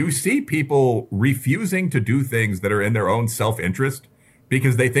 you see people refusing to do things that are in their own self-interest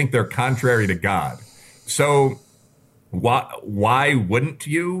because they think they're contrary to God. So why wouldn't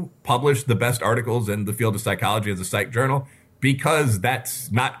you publish the best articles in the field of psychology as a psych journal? Because that's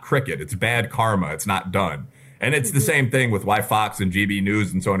not cricket. It's bad karma. It's not done. And it's the same thing with why Fox and GB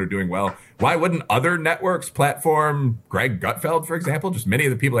News and so on are doing well. Why wouldn't other networks platform Greg Gutfeld, for example? Just many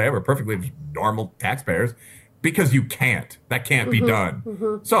of the people they have are perfectly just normal taxpayers. Because you can't. That can't be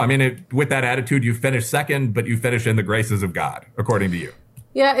done. So, I mean, with that attitude, you finish second, but you finish in the graces of God, according to you.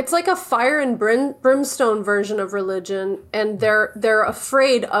 Yeah, it's like a fire and brimstone version of religion, and they're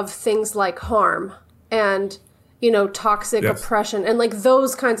afraid of things like harm and, toxic oppression, and like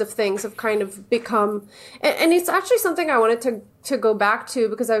those kinds of things have kind of become, and it's actually something I wanted to go back to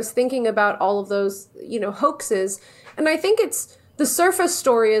because I was thinking about all of those, hoaxes, and I think it's, the surface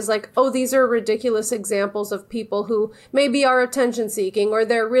story is like, oh, these are ridiculous examples of people who maybe are attention seeking or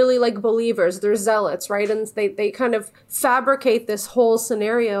they're really like believers, they're zealots, right? And they kind of fabricate this whole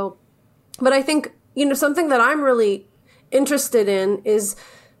scenario. But I think, something that I'm really interested in is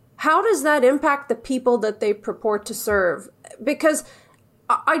how does that impact the people that they purport to serve? Because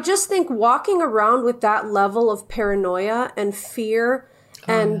I just think walking around with that level of paranoia and fear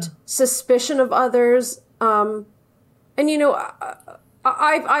and suspicion of others, and,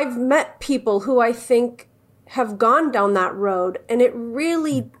 I've met people who I think have gone down that road, and it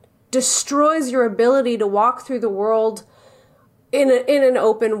really destroys your ability to walk through the world in an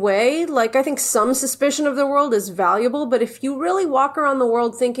open way. Like, I think some suspicion of the world is valuable, but if you really walk around the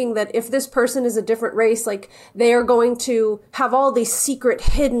world thinking that if this person is a different race, like, they are going to have all these secret,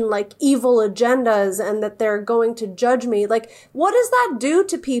 hidden, like, evil agendas, and that they're going to judge me, like, what does that do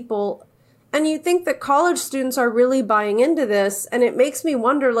to people? And you think that college students are really buying into this, and it makes me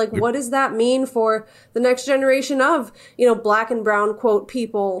wonder, like, what does that mean for the next generation of, black and brown, quote,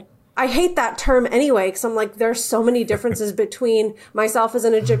 people? I hate that term anyway, because I'm like, there's so many differences between myself as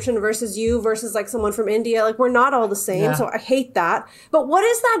an Egyptian versus you versus, like, someone from India. Like, we're not all the same, so I hate that. But what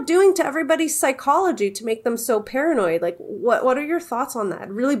is that doing to everybody's psychology to make them so paranoid? Like, what are your thoughts on that?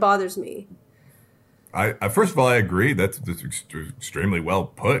 It really bothers me. I first of all, I agree. That's extremely well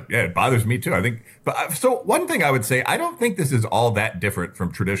put. Yeah, it bothers me too. I think, so one thing I would say, I don't think this is all that different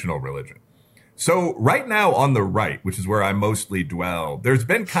from traditional religion. So right now on the right, which is where I mostly dwell, there's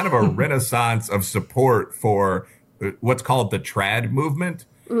been kind of a renaissance of support for what's called the trad movement.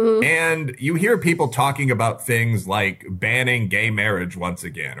 And you hear people talking about things like banning gay marriage once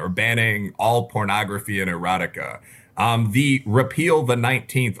again, or banning all pornography and erotica. The repeal the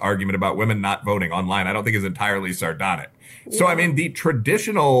 19th argument about women not voting online, I don't think is entirely sardonic. Yeah. So, I mean, the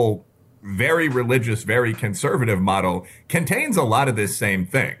traditional, very religious, very conservative model contains a lot of this same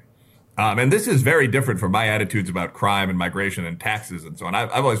thing. And this is very different from my attitudes about crime and migration and taxes and so on.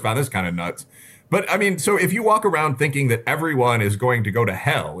 I've always found this kind of nuts. But, I mean, so if you walk around thinking that everyone is going to go to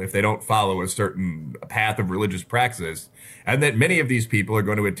hell if they don't follow a certain path of religious praxis, and that many of these people are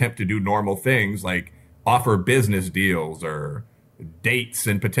going to attempt to do normal things like offer business deals or dates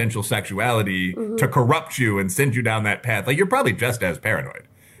and potential sexuality to corrupt you and send you down that path, like, you're probably just as paranoid.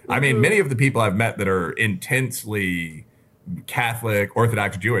 I mean, many of the people I've met that are intensely Catholic,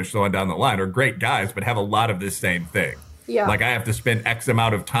 Orthodox Jewish, so on down the line, are great guys, but have a lot of this same thing. Yeah. Like, I have to spend X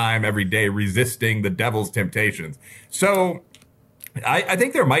amount of time every day resisting the devil's temptations. So I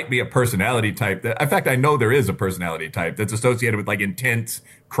think there might be a personality type that, in fact, I know there is a personality type that's associated with, like, intense,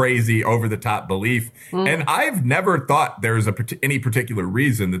 crazy, over-the-top belief. And I've never thought there's any particular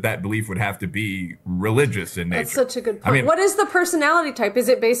reason that belief would have to be religious in nature. That's such a good point. I mean, what is the personality type? Is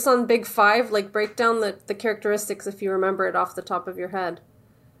it based on Big Five? Like, break down the characteristics if you remember it off the top of your head.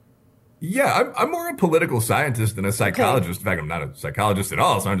 Yeah, I'm more a political scientist than a psychologist. Okay. In fact, I'm not a psychologist at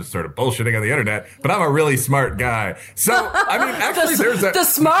all, so I'm just sort of bullshitting on the internet. But I'm a really smart guy. So, I mean, actually, there's the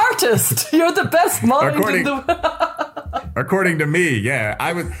smartest. You're the best mind in the According to me, yeah.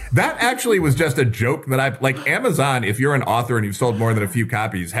 That actually was just a joke that like Amazon, if you're an author and you've sold more than a few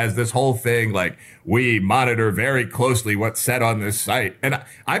copies, has this whole thing like, we monitor very closely what's said on this site. And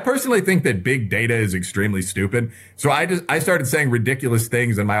I personally think that big data is extremely stupid. So I started saying ridiculous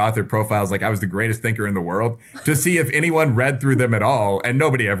things in my author profiles like I was the greatest thinker in the world to see if anyone read through them at all, and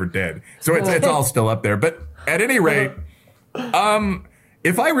nobody ever did. So it's all still up there. But at any rate,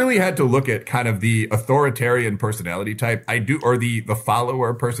 if I really had to look at kind of the authoritarian personality type, or the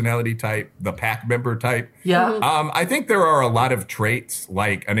follower personality type, the pack member type. Yeah. I think there are a lot of traits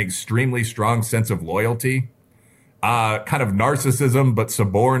like an extremely strong sense of loyalty, kind of narcissism, but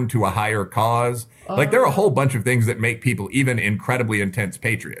suborned to a higher cause. Like there are a whole bunch of things that make people even incredibly intense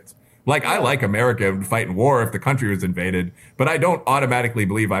patriots. Like, I like America and fight in war if the country was invaded, but I don't automatically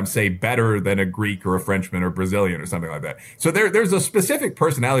believe I'm, say, better than a Greek or a Frenchman or Brazilian or something like that. So there's a specific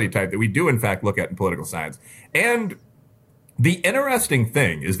personality type that we do, in fact, look at in political science. And the interesting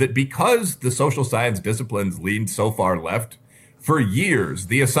thing is that because the social science disciplines lean so far left, for years,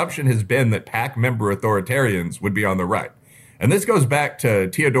 the assumption has been that pack member authoritarians would be on the right. And this goes back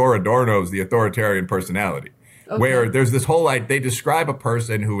to Theodor Adorno's The Authoritarian Personality. Okay. Where there's this whole, like, they describe a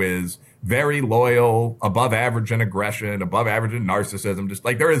person who is very loyal, above average in aggression, above average in narcissism, just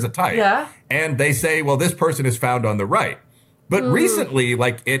like there is a type. Yeah. And they say, well, this person is found on the right. But recently,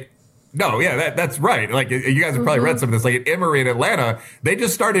 like that's right. Like you guys have probably read some of this, like at Emory in Atlanta, they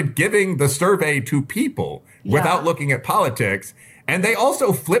just started giving the survey to people without looking at politics. And they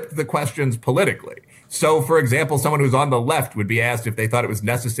also flipped the questions politically. So, for example, someone who's on the left would be asked if they thought it was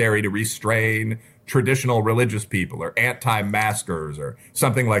necessary to restrain traditional religious people or anti-maskers or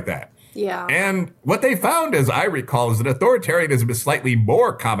something like that. Yeah. And what they found, as I recall, is that authoritarianism is slightly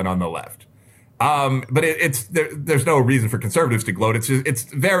more common on the left. But there's no reason for conservatives to gloat. It's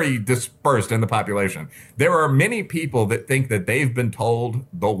very dispersed in the population. There are many people that think that they've been told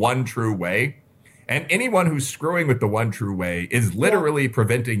the one true way. And anyone who's screwing with the one true way is literally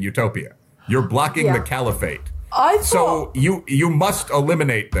preventing utopia. You're blocking the caliphate. So you must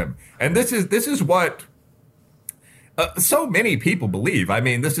eliminate them. And this is what so many people believe. I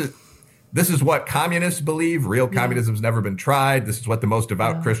mean, this is what communists believe. Real communism's never been tried. This is what the most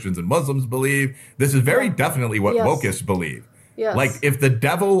devout Christians and Muslims believe. This is very definitely what wokists believe. Yes. Like, if the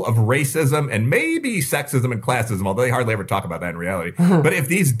devil of racism and maybe sexism and classism, although they hardly ever talk about that in reality, but if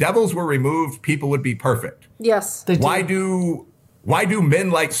these devils were removed, people would be perfect. Yes. Why do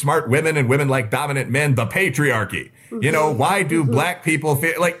men like smart women and women like dominant men? The patriarchy. You know, why do black people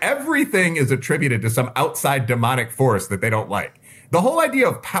feel like everything is attributed to some outside demonic force that they don't like? The whole idea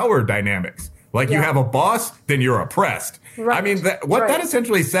of power dynamics, like you have a boss, then you're oppressed. Right. I mean, that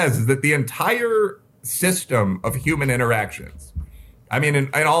essentially says is that the entire system of human interactions, I mean,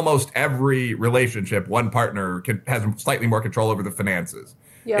 in almost every relationship, one partner has slightly more control over the finances.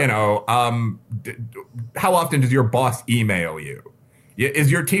 Yep. You know, how often does your boss email you?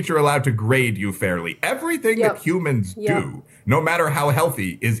 Is your teacher allowed to grade you fairly? Everything that humans do, no matter how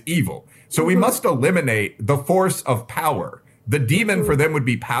healthy, is evil. So we must eliminate the force of power. The demon for them would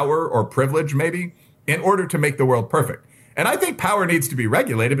be power or privilege, maybe, in order to make the world perfect. And I think power needs to be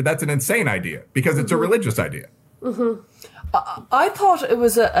regulated, but that's an insane idea because it's a religious idea. I thought it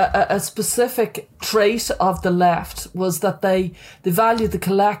was a specific trait of the left was that they value the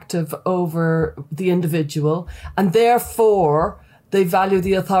collective over the individual, and therefore they value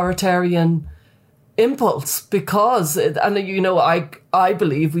the authoritarian impulse because, and you know, I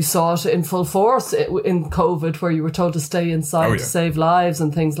believe we saw it in full force in COVID, where you were told to stay inside to save lives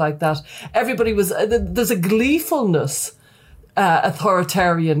and things like that. Everybody was, there's a gleefulness,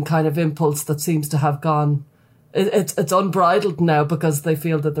 authoritarian kind of impulse that seems to have gone. It's unbridled now because they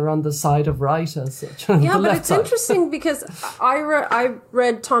feel that they're on the side of right as such. Yeah, but it's interesting because I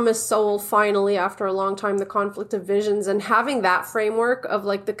read Thomas Sowell finally after a long time, The Conflict of Visions, and having that framework of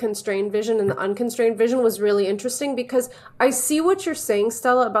like the constrained vision and the unconstrained vision was really interesting because I see what you're saying,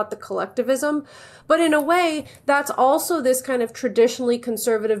 Stella, about the collectivism, but in a way that's also this kind of traditionally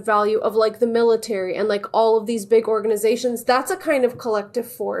conservative value of like the military and like all of these big organizations. That's a kind of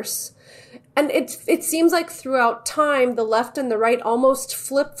collective force. And it seems like throughout time, the left and the right almost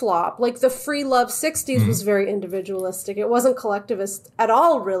flip-flop. Like the free love 60s was very individualistic. It wasn't collectivist at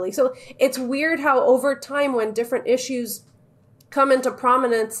all, really. So it's weird how over time, when different issues come into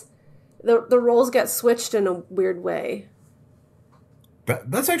prominence, the roles get switched in a weird way.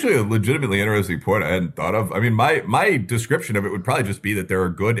 That's actually a legitimately interesting point I hadn't thought of. I mean, my description of it would probably just be that there are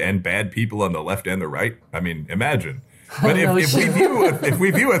good and bad people on the left and the right. I mean, imagine. But if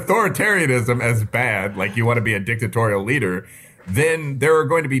we view authoritarianism as bad, like you want to be a dictatorial leader, then there are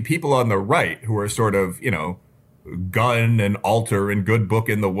going to be people on the right who are sort of, you know, gun and altar and good book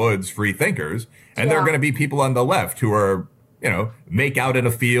in the woods free thinkers. And there are going to be people on the left who are, make out in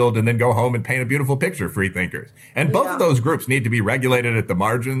a field and then go home and paint a beautiful picture free thinkers. And both of those groups need to be regulated at the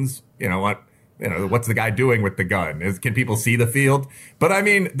margins. What's the guy doing with the gun? Can people see the field? But I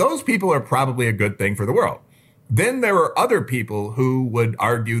mean, those people are probably a good thing for the world. Then there are other people who would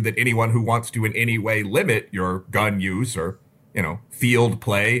argue that anyone who wants to in any way limit your gun use or, field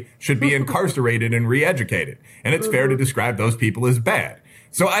play should be incarcerated and re-educated. And it's fair to describe those people as bad.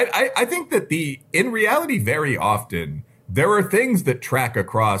 So I think that in reality, very often, there are things that track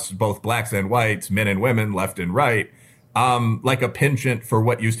across both blacks and whites, men and women, left and right, like a penchant for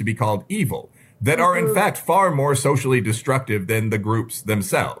what used to be called evil, that are in fact far more socially destructive than the groups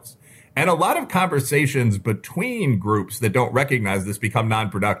themselves. And a lot of conversations between groups that don't recognize this become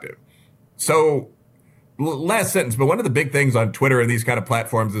non-productive. So last sentence, but one of the big things on Twitter and these kind of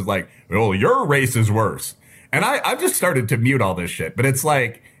platforms is like, well, your race is worse. And I've just started to mute all this shit. But it's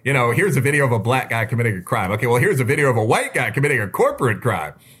like, here's a video of a black guy committing a crime. Okay, well, here's a video of a white guy committing a corporate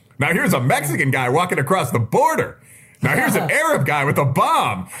crime. Now here's a Mexican guy walking across the border. Now here's an Arab guy with a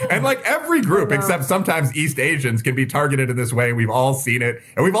bomb. And like every group, except sometimes East Asians, can be targeted in this way. We've all seen it.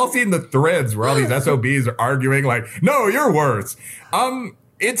 And we've all seen the threads where all these SOBs are arguing like, no, you're worse.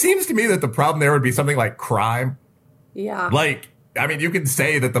 It seems to me that the problem there would be something like crime. Yeah. Like, I mean, you can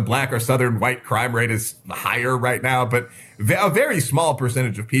say that the black or southern white crime rate is higher right now, but a very small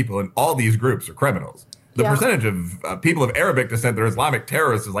percentage of people in all these groups are criminals. The percentage of people of Arabic descent that are Islamic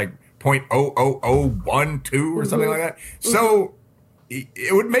terrorists is like 0.00012 or something like that. So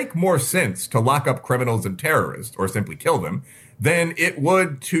it would make more sense to lock up criminals and terrorists or simply kill them than it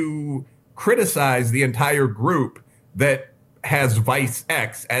would to criticize the entire group that has Vice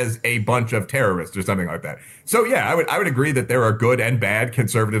X as a bunch of terrorists or something like that. So yeah, I would agree that there are good and bad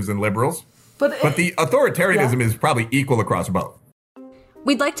conservatives and liberals, but the authoritarianism is probably equal across both.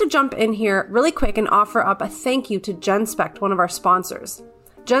 We'd like to jump in here really quick and offer up a thank you to GenSpect, one of our sponsors.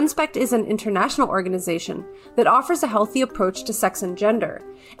 GenSpect is an international organization that offers a healthy approach to sex and gender,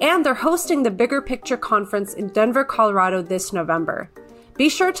 and they're hosting the Bigger Picture Conference in Denver, Colorado this November. Be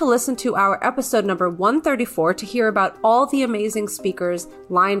sure to listen to our episode number 134 to hear about all the amazing speakers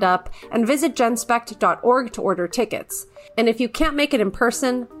lined up, and visit genspect.org to order tickets. And if you can't make it in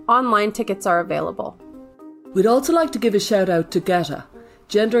person, online tickets are available. We'd also like to give a shout out to GETA,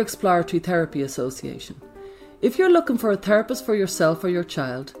 Gender Exploratory Therapy Association. If you're looking for a therapist for yourself or your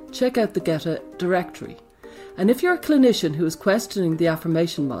child, check out the GETA directory. And if you're a clinician who is questioning the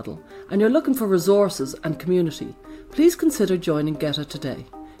affirmation model and you're looking for resources and community, please consider joining GETA today.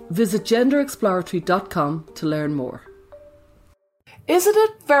 Visit genderexploratory.com to learn more. Isn't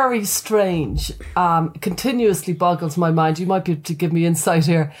it very strange? Continuously boggles my mind. You might be able to give me insight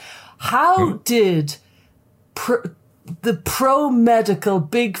here. How did the pro-medical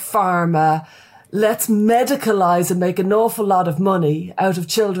big pharma, let's medicalise and make an awful lot of money out of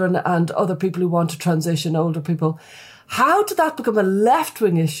children and other people who want to transition, older people, how did that become a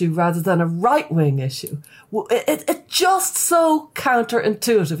left-wing issue rather than a right-wing issue? It's just so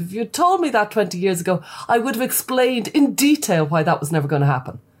counterintuitive. If you'd told me that 20 years ago, I would have explained in detail why that was never going to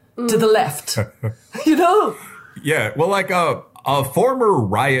happen to the left. Yeah, well, like a former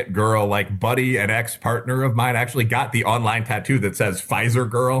Riot girl, like buddy and ex-partner of mine, actually got the online tattoo that says Pfizer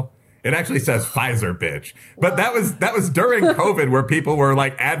girl. It actually says Pfizer bitch. But that was during COVID where people were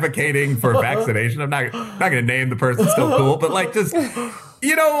like advocating for vaccination. I'm not going to name the person, still cool, but like just,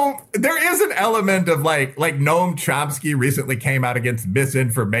 there is an element of like Noam Chomsky recently came out against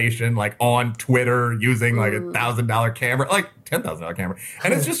misinformation, like on Twitter using like $1,000 camera, like $10,000 camera.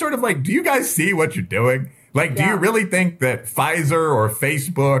 And it's just sort of like, do you guys see what you're doing? Like, do you really think that Pfizer or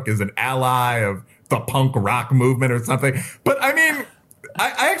Facebook is an ally of the punk rock movement or something? But I mean,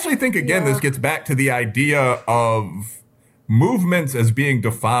 I actually think, again, this gets back to the idea of movements as being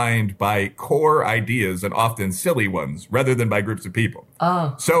defined by core ideas and often silly ones rather than by groups of people.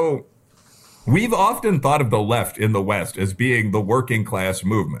 So we've often thought of the left in the West as being the working class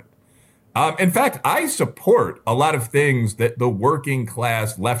movement. In fact, I support a lot of things that the working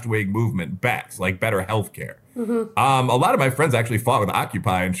class left-wing movement backs, like better health care. A lot of my friends actually fought with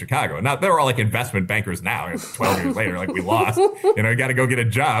Occupy in Chicago. Now, they're all like investment bankers now. 12 years later, like we lost. You got to go get a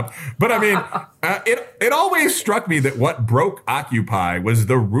job. But I mean, it always struck me that what broke Occupy was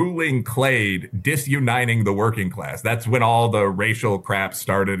the ruling clade disuniting the working class. That's when all the racial crap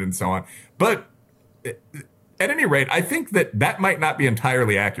started and so on. But at any rate, I think that might not be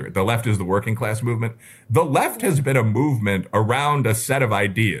entirely accurate. The left is the working class movement. The left has been a movement around a set of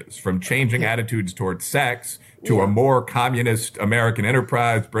ideas, from changing attitudes towards sex to a more communist American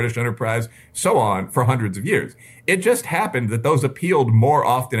enterprise, British enterprise, so on, for hundreds of years. It just happened that those appealed more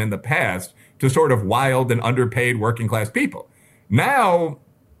often in the past to sort of wild and underpaid working class people. Now,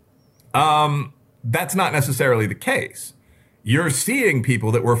 that's not necessarily the case. You're seeing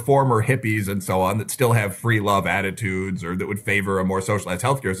people that were former hippies and so on that still have free love attitudes or that would favor a more socialized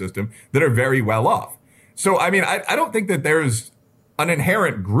healthcare system that are very well off. So, I mean, I don't think that there's an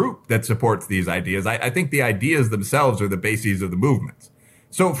inherent group that supports these ideas. I think the ideas themselves are the bases of the movements.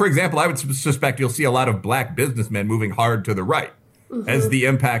 So, for example, I would suspect you'll see a lot of black businessmen moving hard to the right as the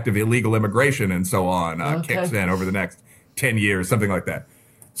impact of illegal immigration and so on kicks in over the next 10 years, something like that.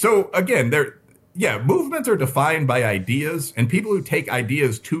 So, again, movements are defined by ideas, and people who take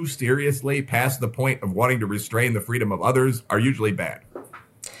ideas too seriously past the point of wanting to restrain the freedom of others are usually bad.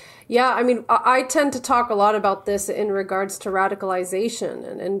 Yeah, I mean, I tend to talk a lot about this in regards to radicalization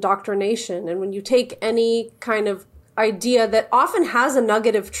and indoctrination. And when you take any kind of idea that often has a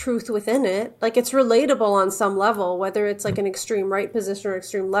nugget of truth within it, like it's relatable on some level, whether it's like an extreme right position or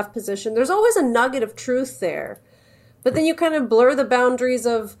extreme left position, there's always a nugget of truth there. But then you kind of blur the boundaries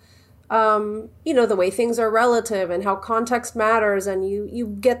of the way things are relative and how context matters. And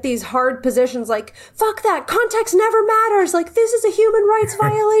you get these hard positions like, fuck that, context never matters. Like, this is a human rights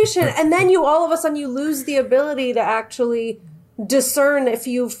violation. And then all of a sudden you lose the ability to actually discern if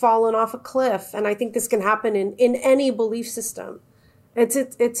you've fallen off a cliff. And I think this can happen in any belief system.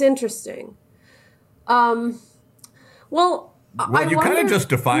 It's interesting. Well, you kind of just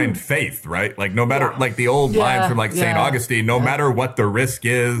defined faith, right? Like, no matter, like the old lines from like St. Augustine, no matter what the risk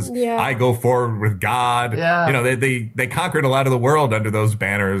is, I go forward with God. Yeah. You know, they conquered a lot of the world under those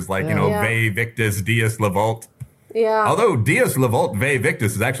banners, like, Vae Victis, Deus Levolt. Yeah. Although Deus Levolt, Vae Victis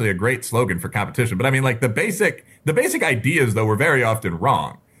is actually a great slogan for competition. But I mean, like the basic ideas, though, were very often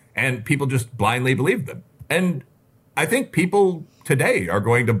wrong. And people just blindly believed them. And I think people today are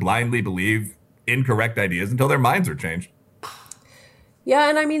going to blindly believe incorrect ideas until their minds are changed. Yeah,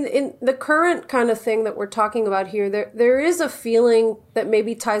 and I mean, in the current kind of thing that we're talking about here, there is a feeling that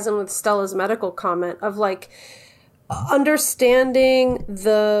maybe ties in with Stella's medical comment of like understanding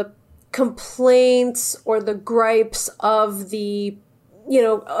the complaints or the gripes of the,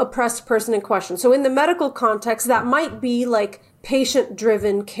 oppressed person in question. So in the medical context, that might be like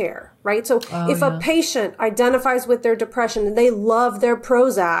patient-driven care, right? So if a patient identifies with their depression and they love their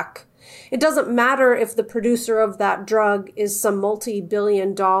Prozac, it doesn't matter if the producer of that drug is some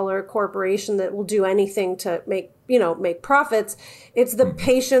multi-billion-dollar corporation that will do anything to make profits. It's the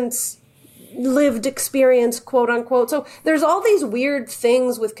patient's lived experience, quote unquote. So there's all these weird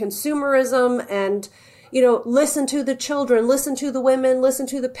things with consumerism and, listen to the children, listen to the women, listen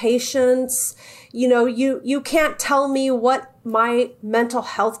to the patients. You can't tell me what my mental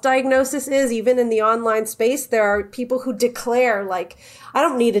health diagnosis is. Even in the online space, there are people who declare like, I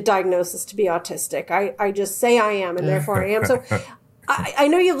don't need a diagnosis to be autistic. I just say I am, and therefore I am. So I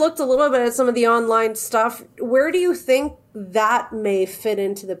know you've looked a little bit at some of the online stuff. Where do you think that may fit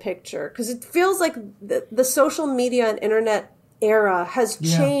into the picture? Because it feels like the social media and internet era has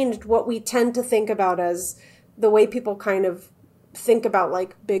changed what we tend to think about as the way people kind of think about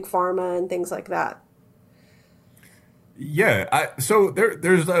like big pharma and things like that. Yeah, so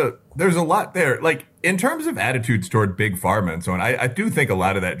there's a lot there. Like, in terms of attitudes toward big pharma and so on, I do think a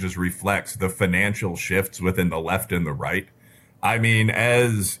lot of that just reflects the financial shifts within the left and the right. I mean,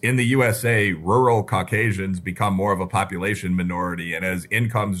 as in the USA, rural Caucasians become more of a population minority, and as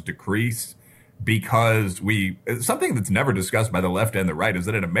incomes decrease, because something that's never discussed by the left and the right is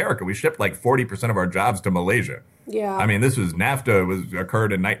that in America, we shipped like 40% of our jobs to Malaysia. Yeah. I mean, NAFTA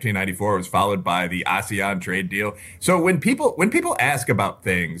occurred in 1994. It was followed by the ASEAN trade deal. So when people ask about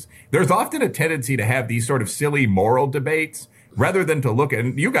things, there's often a tendency to have these sort of silly moral debates rather than to look at,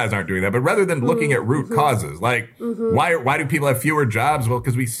 and you guys aren't doing that, but rather than looking at root causes, like why do people have fewer jobs? Well,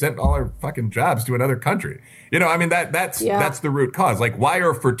 because we sent all our fucking jobs to another country. I mean, that's the root cause. Like, why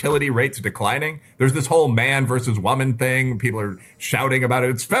are fertility rates declining? There's this whole man versus woman thing. People are shouting about it.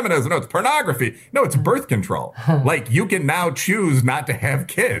 It's feminism. No, it's pornography. No, it's birth control. Like, you can now choose not to have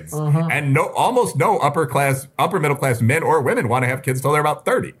kids. And almost no upper middle class men or women want to have kids till they're about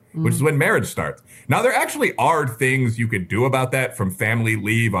 30, which is when marriage starts. Now, there actually are things you could do about that, from family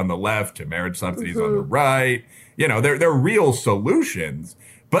leave on the left to marriage subsidies on the right. They're real solutions.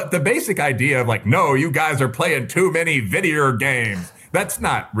 But the basic idea of like, no, you guys are playing too many video games, that's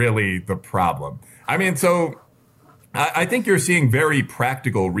not really the problem. I mean, so I think you're seeing very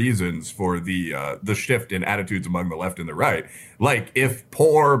practical reasons for the shift in attitudes among the left and the right. Like, if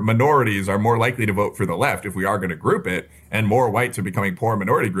poor minorities are more likely to vote for the left, if we are going to group it, and more whites are becoming poor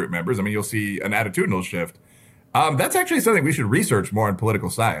minority group members, I mean, you'll see an attitudinal shift. That's actually something we should research more in political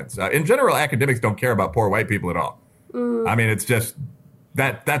science. In general, academics don't care about poor white people at all. I mean, it's just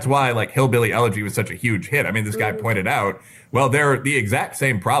that's why like Hillbilly Elegy was such a huge hit. I mean, this guy pointed out, well, they're the exact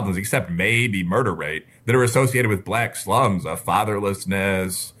same problems, except maybe murder rate, that are associated with black slums,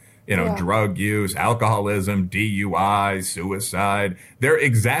 fatherlessness, drug use, alcoholism, DUI, suicide. They're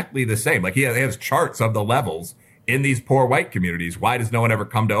exactly the same. Like he has charts of the levels in these poor white communities. Why does no one ever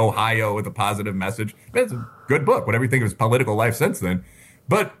come to Ohio with a positive message? It's a good book, whatever you think of his political life since then.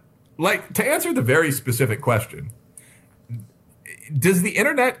 But like, to answer the very specific question, does the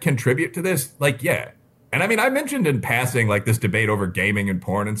internet contribute to this? Like, yeah. And I mean, I mentioned in passing, like this debate over gaming and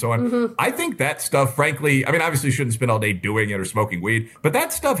porn and so on. Mm-hmm. I think that stuff, frankly, I mean, obviously you shouldn't spend all day doing it or smoking weed, but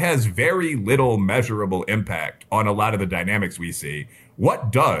that stuff has very little measurable impact on a lot of the dynamics we see.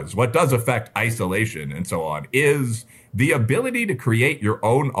 What does affect isolation and so on is the ability to create your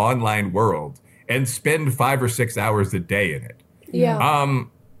own online world and spend 5 or 6 hours a day in it. Yeah.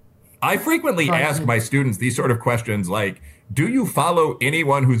 I frequently ask my students these sort of questions like, do you follow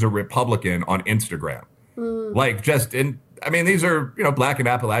anyone who's a Republican on Instagram? Like I mean, these are, Black and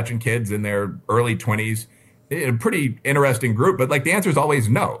Appalachian kids in their early 20s, a pretty interesting group, but like the answer is always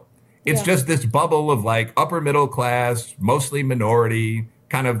no. It's just this bubble of like upper middle class, mostly minority,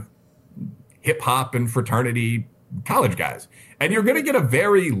 kind of hip hop and fraternity college guys. And you're going to get a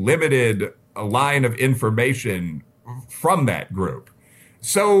very limited line of information from that group.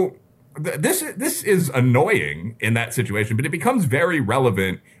 So this is annoying in that situation, but it becomes very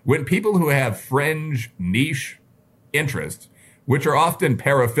relevant when people who have fringe niche interests, which are often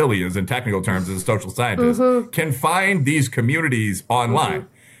paraphilias in technical terms as a social scientist, can find these communities online.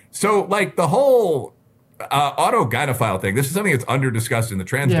 So like the whole autogynephile thing, this is something that's under discussed in the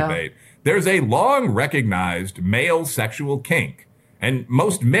trans debate. There's a long recognized male sexual kink, and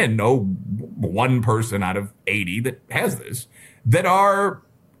most men know one person out of 80 that has this,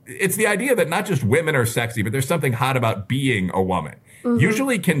 it's the idea that not just women are sexy, but there's something hot about being a woman.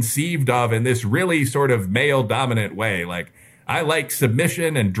 Usually conceived of in this really sort of male dominant way. Like, I like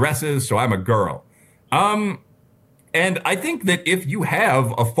submission and dresses, so I'm a girl. And I think that if you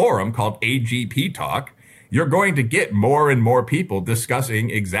have a forum called AGP Talk, you're going to get more and more people discussing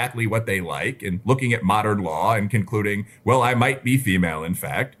exactly what they like and looking at modern law and concluding, well, I might be female, in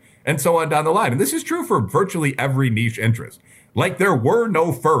fact, and so on down the line. And this is true for virtually every niche interest. Like, there were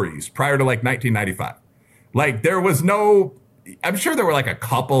no furries prior to like 1995. Like, there was no, I'm sure there were like a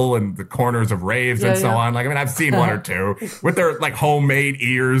couple in the corners of raves and so on. Like, I mean, I've seen one or two with their like homemade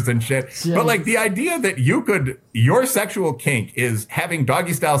ears and shit. But like the idea that your sexual kink is having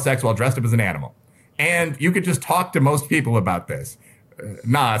doggy style sex while dressed up as an animal. And you could just talk to most people about this.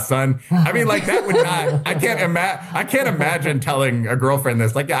 Nah, son. I mean, like, that would not, I can't imagine telling a girlfriend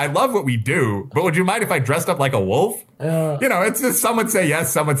this. Like, yeah, I love what we do, but would you mind if I dressed up like a wolf? It's just, some would say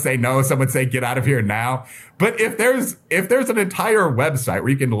yes, some would say no, some would say get out of here now. But if there's an entire website where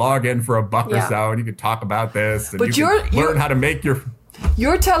you can log in for $1 or so and you can talk about this and but you can learn how to make your...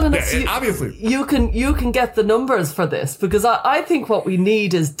 You're telling us obviously you can get the numbers for this, because I think what we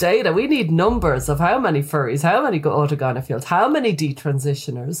need is data. We need numbers of how many furries, how many autogynephiles, how many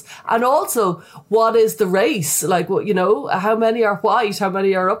detransitioners, and also what is the race? Like, how many are white, how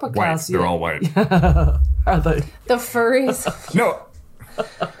many are upper class? White. They're all white. Are they? The furries. No.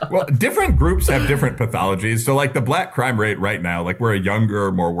 Well, different groups have different pathologies. So like the black crime rate right now, like we're a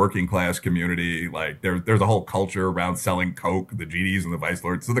younger, more working class community. Like there's a whole culture around selling coke, the GDs and the vice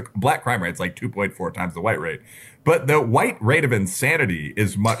lords. So the black crime rate's like 2.4 times the white rate. But the white rate of insanity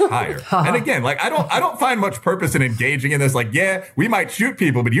is much higher. And again, like I don't find much purpose in engaging in this. Like, yeah, we might shoot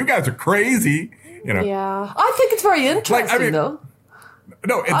people, but you guys are crazy. Yeah. I think it's very interesting though.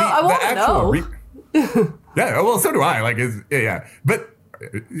 No, I want to know. Yeah, well, so do I. Like, but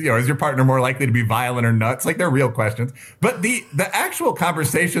is your partner more likely to be violent or nuts? Like, they're real questions. But the actual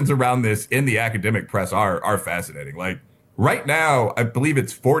conversations around this in the academic press are fascinating. Like, right now, I believe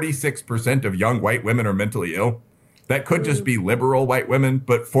it's 46% of young white women are mentally ill. That could just be liberal white women,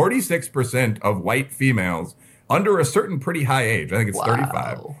 but 46% of white females under a certain pretty high age, I think it's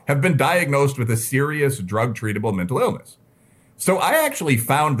 35, have been diagnosed with a serious drug-treatable mental illness. So I actually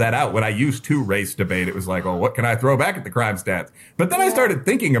found that out when I used to race debate. It was like, oh, what can I throw back at the crime stats? But then I started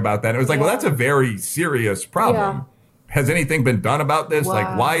thinking about that. It was like, well, that's a very serious problem. Has anything been done about this?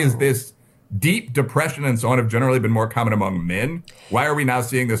 Like, why is this deep depression and so on have generally been more common among men. Why are we now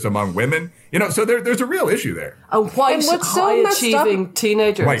seeing this among women? So there's a real issue there. And white, high-achieving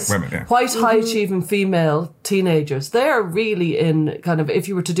teenagers. White women, yeah. White, high-achieving female teenagers. They're really in kind of, if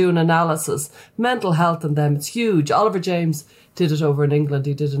you were to do an analysis, mental health in them, it's huge. Oliver James did it over in England.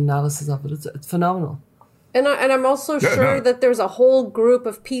 He did an analysis of it. It's phenomenal. And I'm also sure that there's a whole group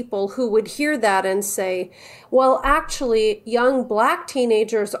of people who would hear that and say, well, actually, young Black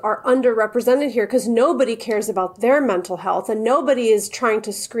teenagers are underrepresented here because nobody cares about their mental health and nobody is trying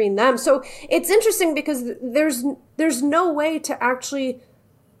to screen them. So it's interesting because there's no way to actually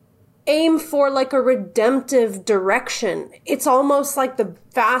aim for like a redemptive direction. It's almost like the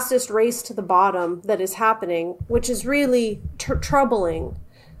fastest race to the bottom that is happening, which is really troubling.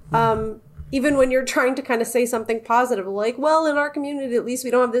 Even when you're trying to kind of say something positive, like, well, in our community, at least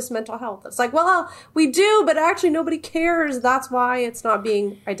we don't have this mental health. It's like, well, we do, but actually nobody cares. That's why it's not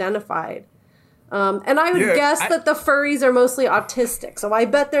being identified. And I would guess that the furries are mostly autistic. So I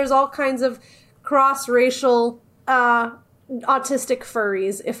bet there's all kinds of cross-racial autistic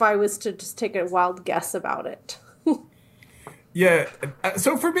furries if I was to just take a wild guess about it. Yeah.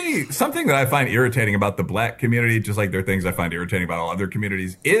 So for me, something that I find irritating about the Black community, just like there are things I find irritating about all other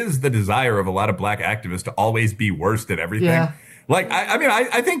communities, is the desire of a lot of Black activists to always be worst at everything. Yeah. Like,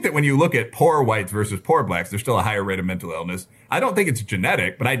 I think that when you look at poor whites versus poor Blacks, there's still a higher rate of mental illness. I don't think it's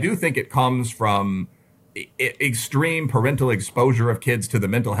genetic, but I do think it comes from extreme parental exposure of kids to the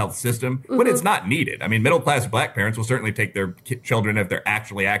mental health system when it's not needed. I mean, middle-class Black parents will certainly take their children if they're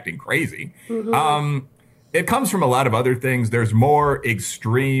actually acting crazy. It comes from a lot of other things. There's more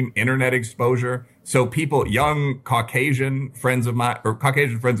extreme internet exposure. So people, young Caucasian friends of mine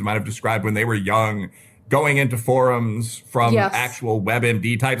have described when they were young, going into forums from actual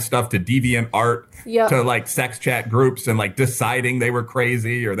WebMD type stuff to deviant art to like sex chat groups and like deciding they were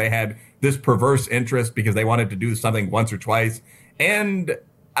crazy or they had this perverse interest because they wanted to do something once or twice. And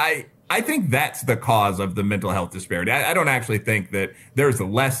I think that's the cause of the mental health disparity. I don't actually think that there's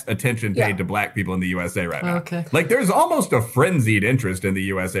less attention paid to Black people in the USA right now. Okay. Like there's almost a frenzied interest in the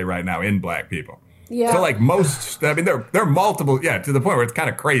USA right now in Black people. Yeah. So like there are multiple, to the point where it's kind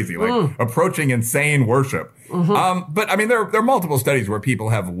of crazy, like approaching insane worship. But I mean, there are multiple studies where people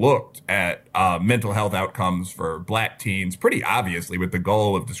have looked at mental health outcomes for Black teens pretty obviously with the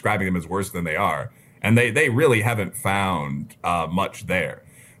goal of describing them as worse than they are. And they really haven't found much there.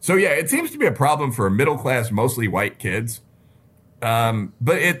 So, it seems to be a problem for middle-class, mostly white kids. But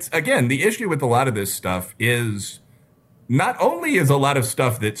it's, again, the issue with a lot of this stuff is not only is a lot of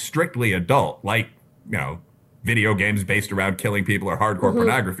stuff that's strictly adult, like, video games based around killing people or hardcore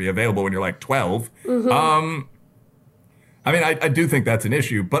pornography available when you're like 12. I mean, I do think that's an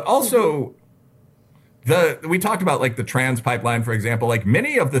issue. But also, we talked about, like, the trans pipeline, for example. Like,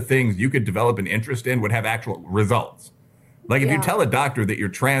 many of the things you could develop an interest in would have actual results. Like, if you tell a doctor that you're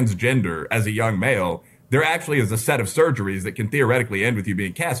transgender as a young male, there actually is a set of surgeries that can theoretically end with you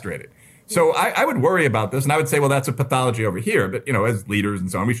being castrated. So I would worry about this, and I would say, well, that's a pathology over here. But, as leaders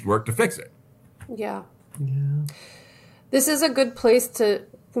and so on, we should work to fix it. Yeah. This is a good place to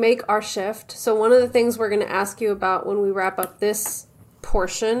make our shift. So one of the things we're going to ask you about when we wrap up this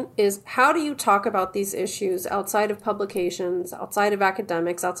portion is how do you talk about these issues outside of publications, outside of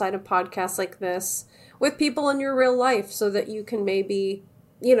academics, outside of podcasts like this, with people in your real life so that you can maybe,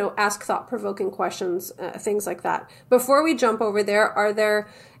 ask thought-provoking questions, things like that. Before we jump over there, are there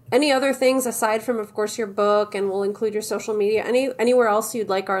any other things aside from, of course, your book, and we'll include your social media, anywhere else you'd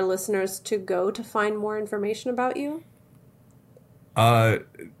like our listeners to go to find more information about you?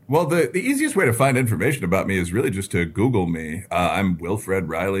 Well, the easiest way to find information about me is really just to Google me. I'm Wilfred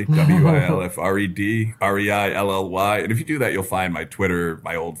Reilly, Wilfred Reilly. And if you do that, you'll find my Twitter,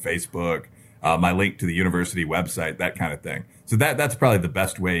 my old Facebook, my link to the university website, that kind of thing. So that's probably the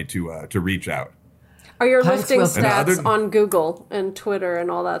best way to reach out. Are your listing stats on Google and Twitter and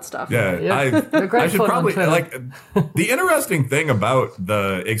all that stuff? Yeah, I should probably, the interesting thing about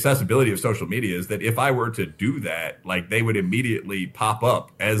the accessibility of social media is that if I were to do that, like, they would immediately pop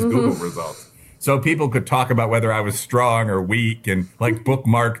up as Google results. So people could talk about whether I was strong or weak and, like,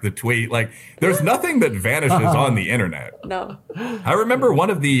 bookmark the tweet. Like, there's nothing that vanishes on the internet. No. I remember one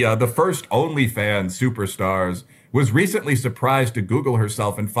of the first OnlyFans superstars was recently surprised to Google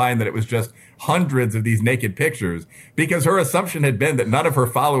herself and find that it was just hundreds of these naked pictures because her assumption had been that none of her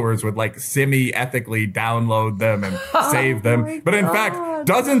followers would, like, semi-ethically download them and save them. But in fact,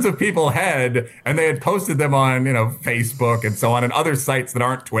 dozens of people had, and they had posted them on, Facebook and so on, and other sites that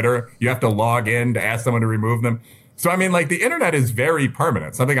aren't Twitter. You have to log in to ask someone to remove them. So, I mean, like, the internet is very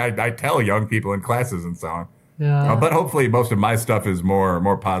permanent, something I tell young people in classes and so on. Yeah. But hopefully most of my stuff is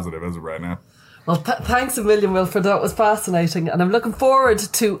more positive as of right now. Well, thanks a million, Wilfred. That was fascinating. And I'm looking forward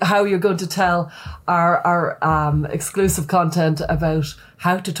to how you're going to tell our exclusive content about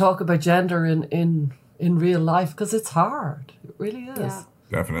how to talk about gender in real life, because it's hard. It really is. Yeah.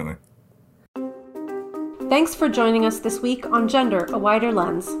 Definitely. Thanks for joining us this week on Gender, A Wider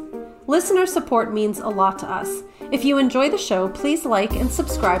Lens. Listener support means a lot to us. If you enjoy the show, please like and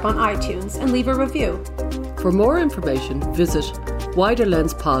subscribe on iTunes and leave a review. For more information, visit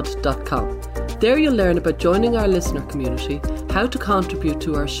widerlenspod.com. There you'll learn about joining our listener community, how to contribute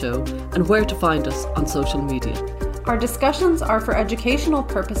to our show, and where to find us on social media. Our discussions are for educational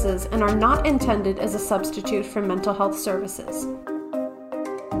purposes and are not intended as a substitute for mental health services.